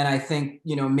 And I think,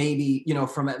 maybe,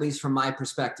 from, at least from my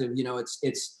perspective,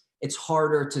 it's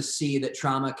harder to see that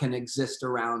trauma can exist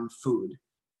around food.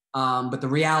 But the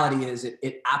reality is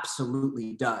it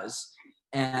absolutely does.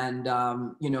 And,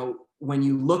 when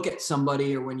you look at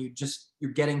somebody, or when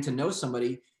you're getting to know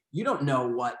somebody, you don't know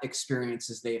what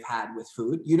experiences they've had with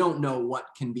food. You don't know what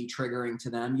can be triggering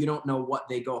to them. You don't know what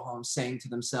they go home saying to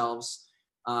themselves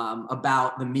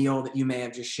about the meal that you may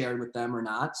have just shared with them or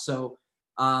not. So,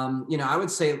 I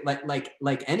would say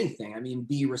like anything, I mean,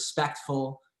 be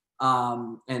respectful,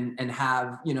 and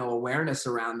have, awareness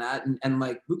around that. And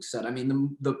like Luke said, I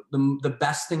mean, the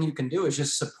best thing you can do is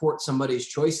just support somebody's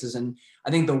choices. And I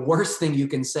think the worst thing you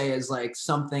can say is like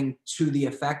something to the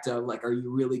effect of like, are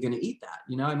you really going to eat that?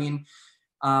 I mean,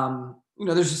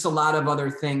 there's just a lot of other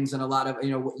things, and a lot of,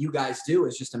 what you guys do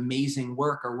is just amazing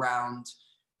work around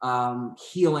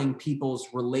healing people's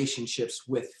relationships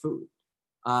with food.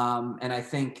 And I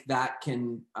think that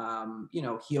can,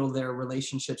 heal their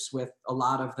relationships with a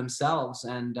lot of themselves.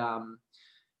 And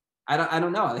I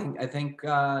don't know. I think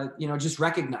just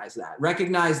recognize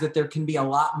that there can be a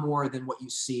lot more than what you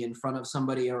see in front of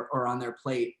somebody or on their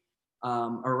plate,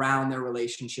 around their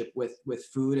relationship with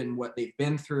food and what they've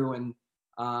been through. And,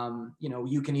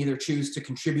 you can either choose to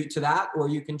contribute to that, or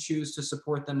you can choose to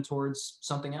support them towards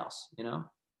something else,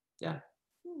 Yeah.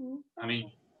 I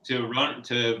mean, to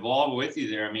evolve with you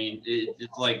there. I mean,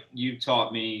 it's like you've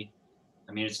taught me.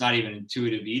 I mean, it's not even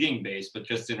intuitive eating based, but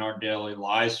just in our daily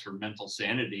lives for mental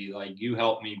sanity, like you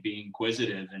help me be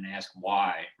inquisitive and ask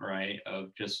why, right?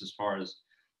 Of just as far as,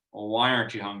 well, why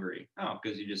aren't you hungry? Oh,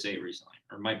 because you just ate recently.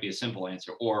 Or it might be a simple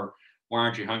answer. Or why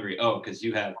aren't you hungry? Oh, because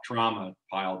you have trauma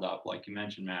piled up, like you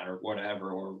mentioned, Matt, or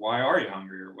whatever. Or why are you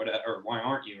hungry, or whatever, or why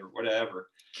aren't you, or whatever.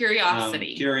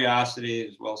 Curiosity. Curiosity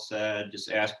is well said.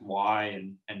 Just ask why,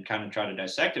 and kind of try to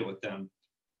dissect it with them.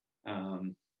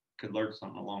 Could learn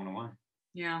something along the way.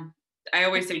 Yeah. I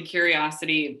always say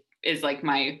curiosity is like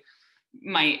my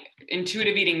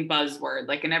intuitive eating buzzword,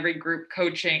 like in every group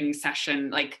coaching session,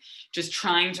 like just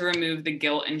trying to remove the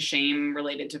guilt and shame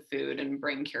related to food and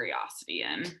bring curiosity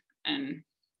in. And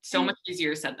so much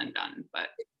easier said than done, but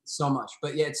so much.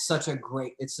 But yeah, it's such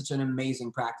an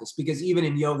amazing practice, because even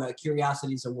in yoga,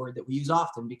 curiosity is a word that we use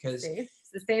often, because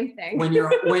it's the same thing. when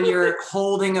you're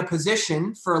holding a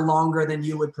position for longer than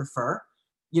you would prefer,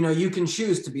 you can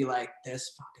choose to be like, this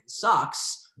fucking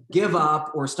sucks, give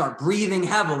up, or start breathing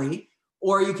heavily.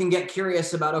 Or you can get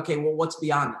curious about, okay, well, what's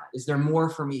beyond that? Is there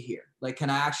more for me here? Like, can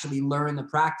I actually learn the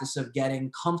practice of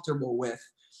getting comfortable with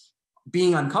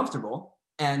being uncomfortable,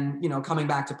 and, coming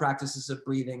back to practices of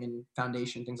breathing and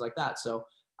foundation, things like that. So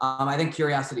I think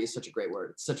curiosity is such a great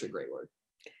word. It's such a great word.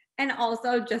 And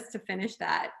also, just to finish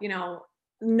that,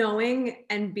 knowing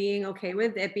and being okay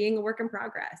with it being a work in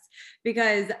progress,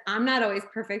 because I'm not always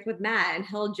perfect with Matt, and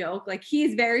he'll joke, like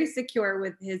he's very secure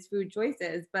with his food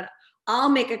choices, but I'll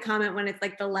make a comment when it's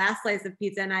like the last slice of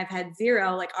pizza and I've had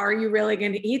zero, like, are you really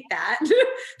going to eat that?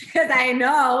 Because I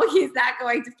know he's not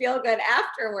going to feel good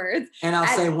afterwards. And I'll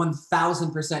say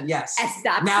 1000% yes.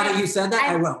 Stop now that you said that,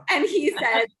 I will. And he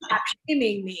said, stop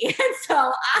shaming me. And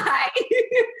so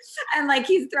and like,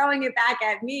 he's throwing it back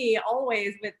at me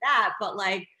always with that. But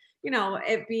like,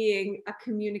 it being a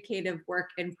communicative work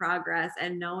in progress,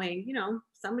 and knowing,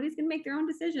 somebody's going to make their own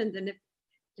decisions. And if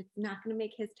it's not going to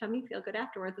make his tummy feel good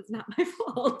afterwards, it's not my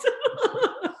fault.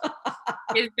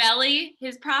 His belly,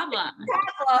 his problem.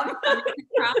 His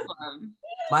problem.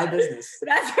 My business.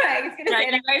 That's right. You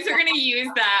guys are going to use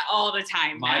that all the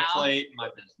time my now. Plate, my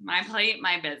business. My plate,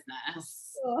 my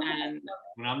business. And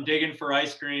when I'm digging for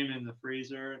ice cream in the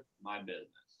freezer, my business.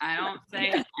 I don't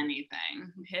say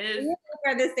anything. You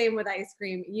are the same with ice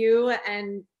cream. You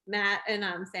and Matt and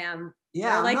Sam.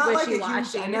 Yeah, like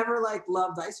wishy-washy. I never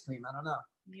loved ice cream. I don't know.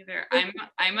 Neither.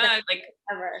 I'm a like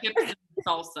chips and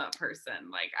salsa person.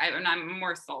 Like I'm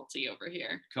more salty over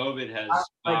here. COVID has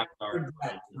sparked our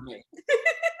bread for me.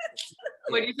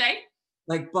 What'd you say?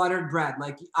 Like buttered bread.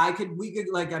 Like we could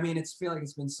like, I mean, feel like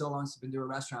it's been so long since I've been to a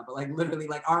restaurant, but like literally,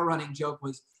 like our running joke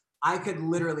was, I could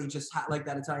literally just like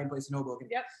that Italian place in Hoboken.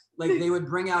 Yep. Like they would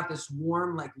bring out this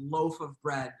warm like loaf of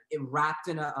bread, wrapped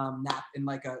in a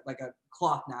like a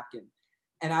cloth napkin.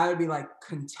 And I would be like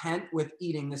content with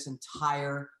eating this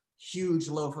entire huge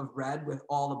loaf of bread with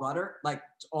all the butter. Like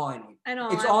it's all I need. I know.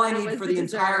 It's all I need for the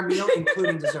entire meal,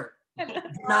 including dessert.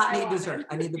 Not need dessert.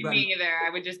 I need the bread. Me either. I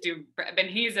would just do, but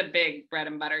he's a big bread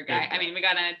and butter guy. I mean, we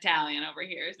got an Italian over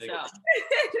here, so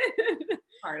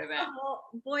part of it. Well,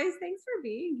 boys, thanks for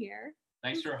being here.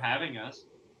 Thanks for having us.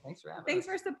 Thanks for having us. Thanks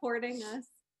for supporting us.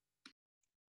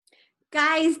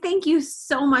 Guys, thank you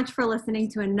so much for listening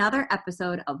to another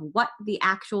episode of What the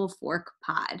Actual Fork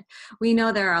Pod. We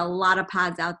know there are a lot of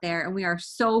pods out there, and we are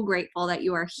so grateful that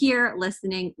you are here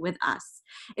listening with us.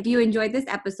 If you enjoyed this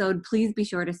episode, please be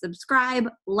sure to subscribe,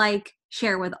 like,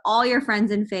 share with all your friends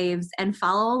and faves, and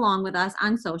follow along with us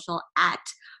on social at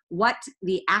What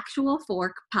the Actual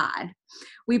Fork Pod.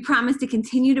 We promise to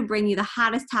continue to bring you the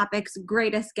hottest topics,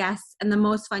 greatest guests, and the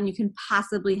most fun you can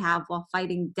possibly have while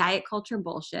fighting diet culture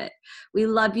bullshit. We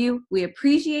love you, we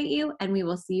appreciate you, and we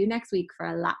will see you next week for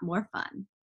a lot more fun.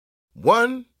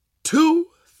 1, 2,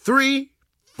 3,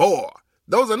 4.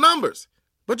 Those are numbers,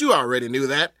 but you already knew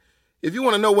that. If you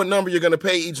want to know what number you're going to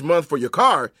pay each month for your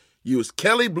car, use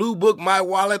Kelly Blue Book My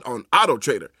Wallet on Auto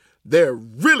Trader. They're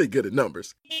really good at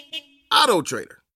numbers. Auto Trader.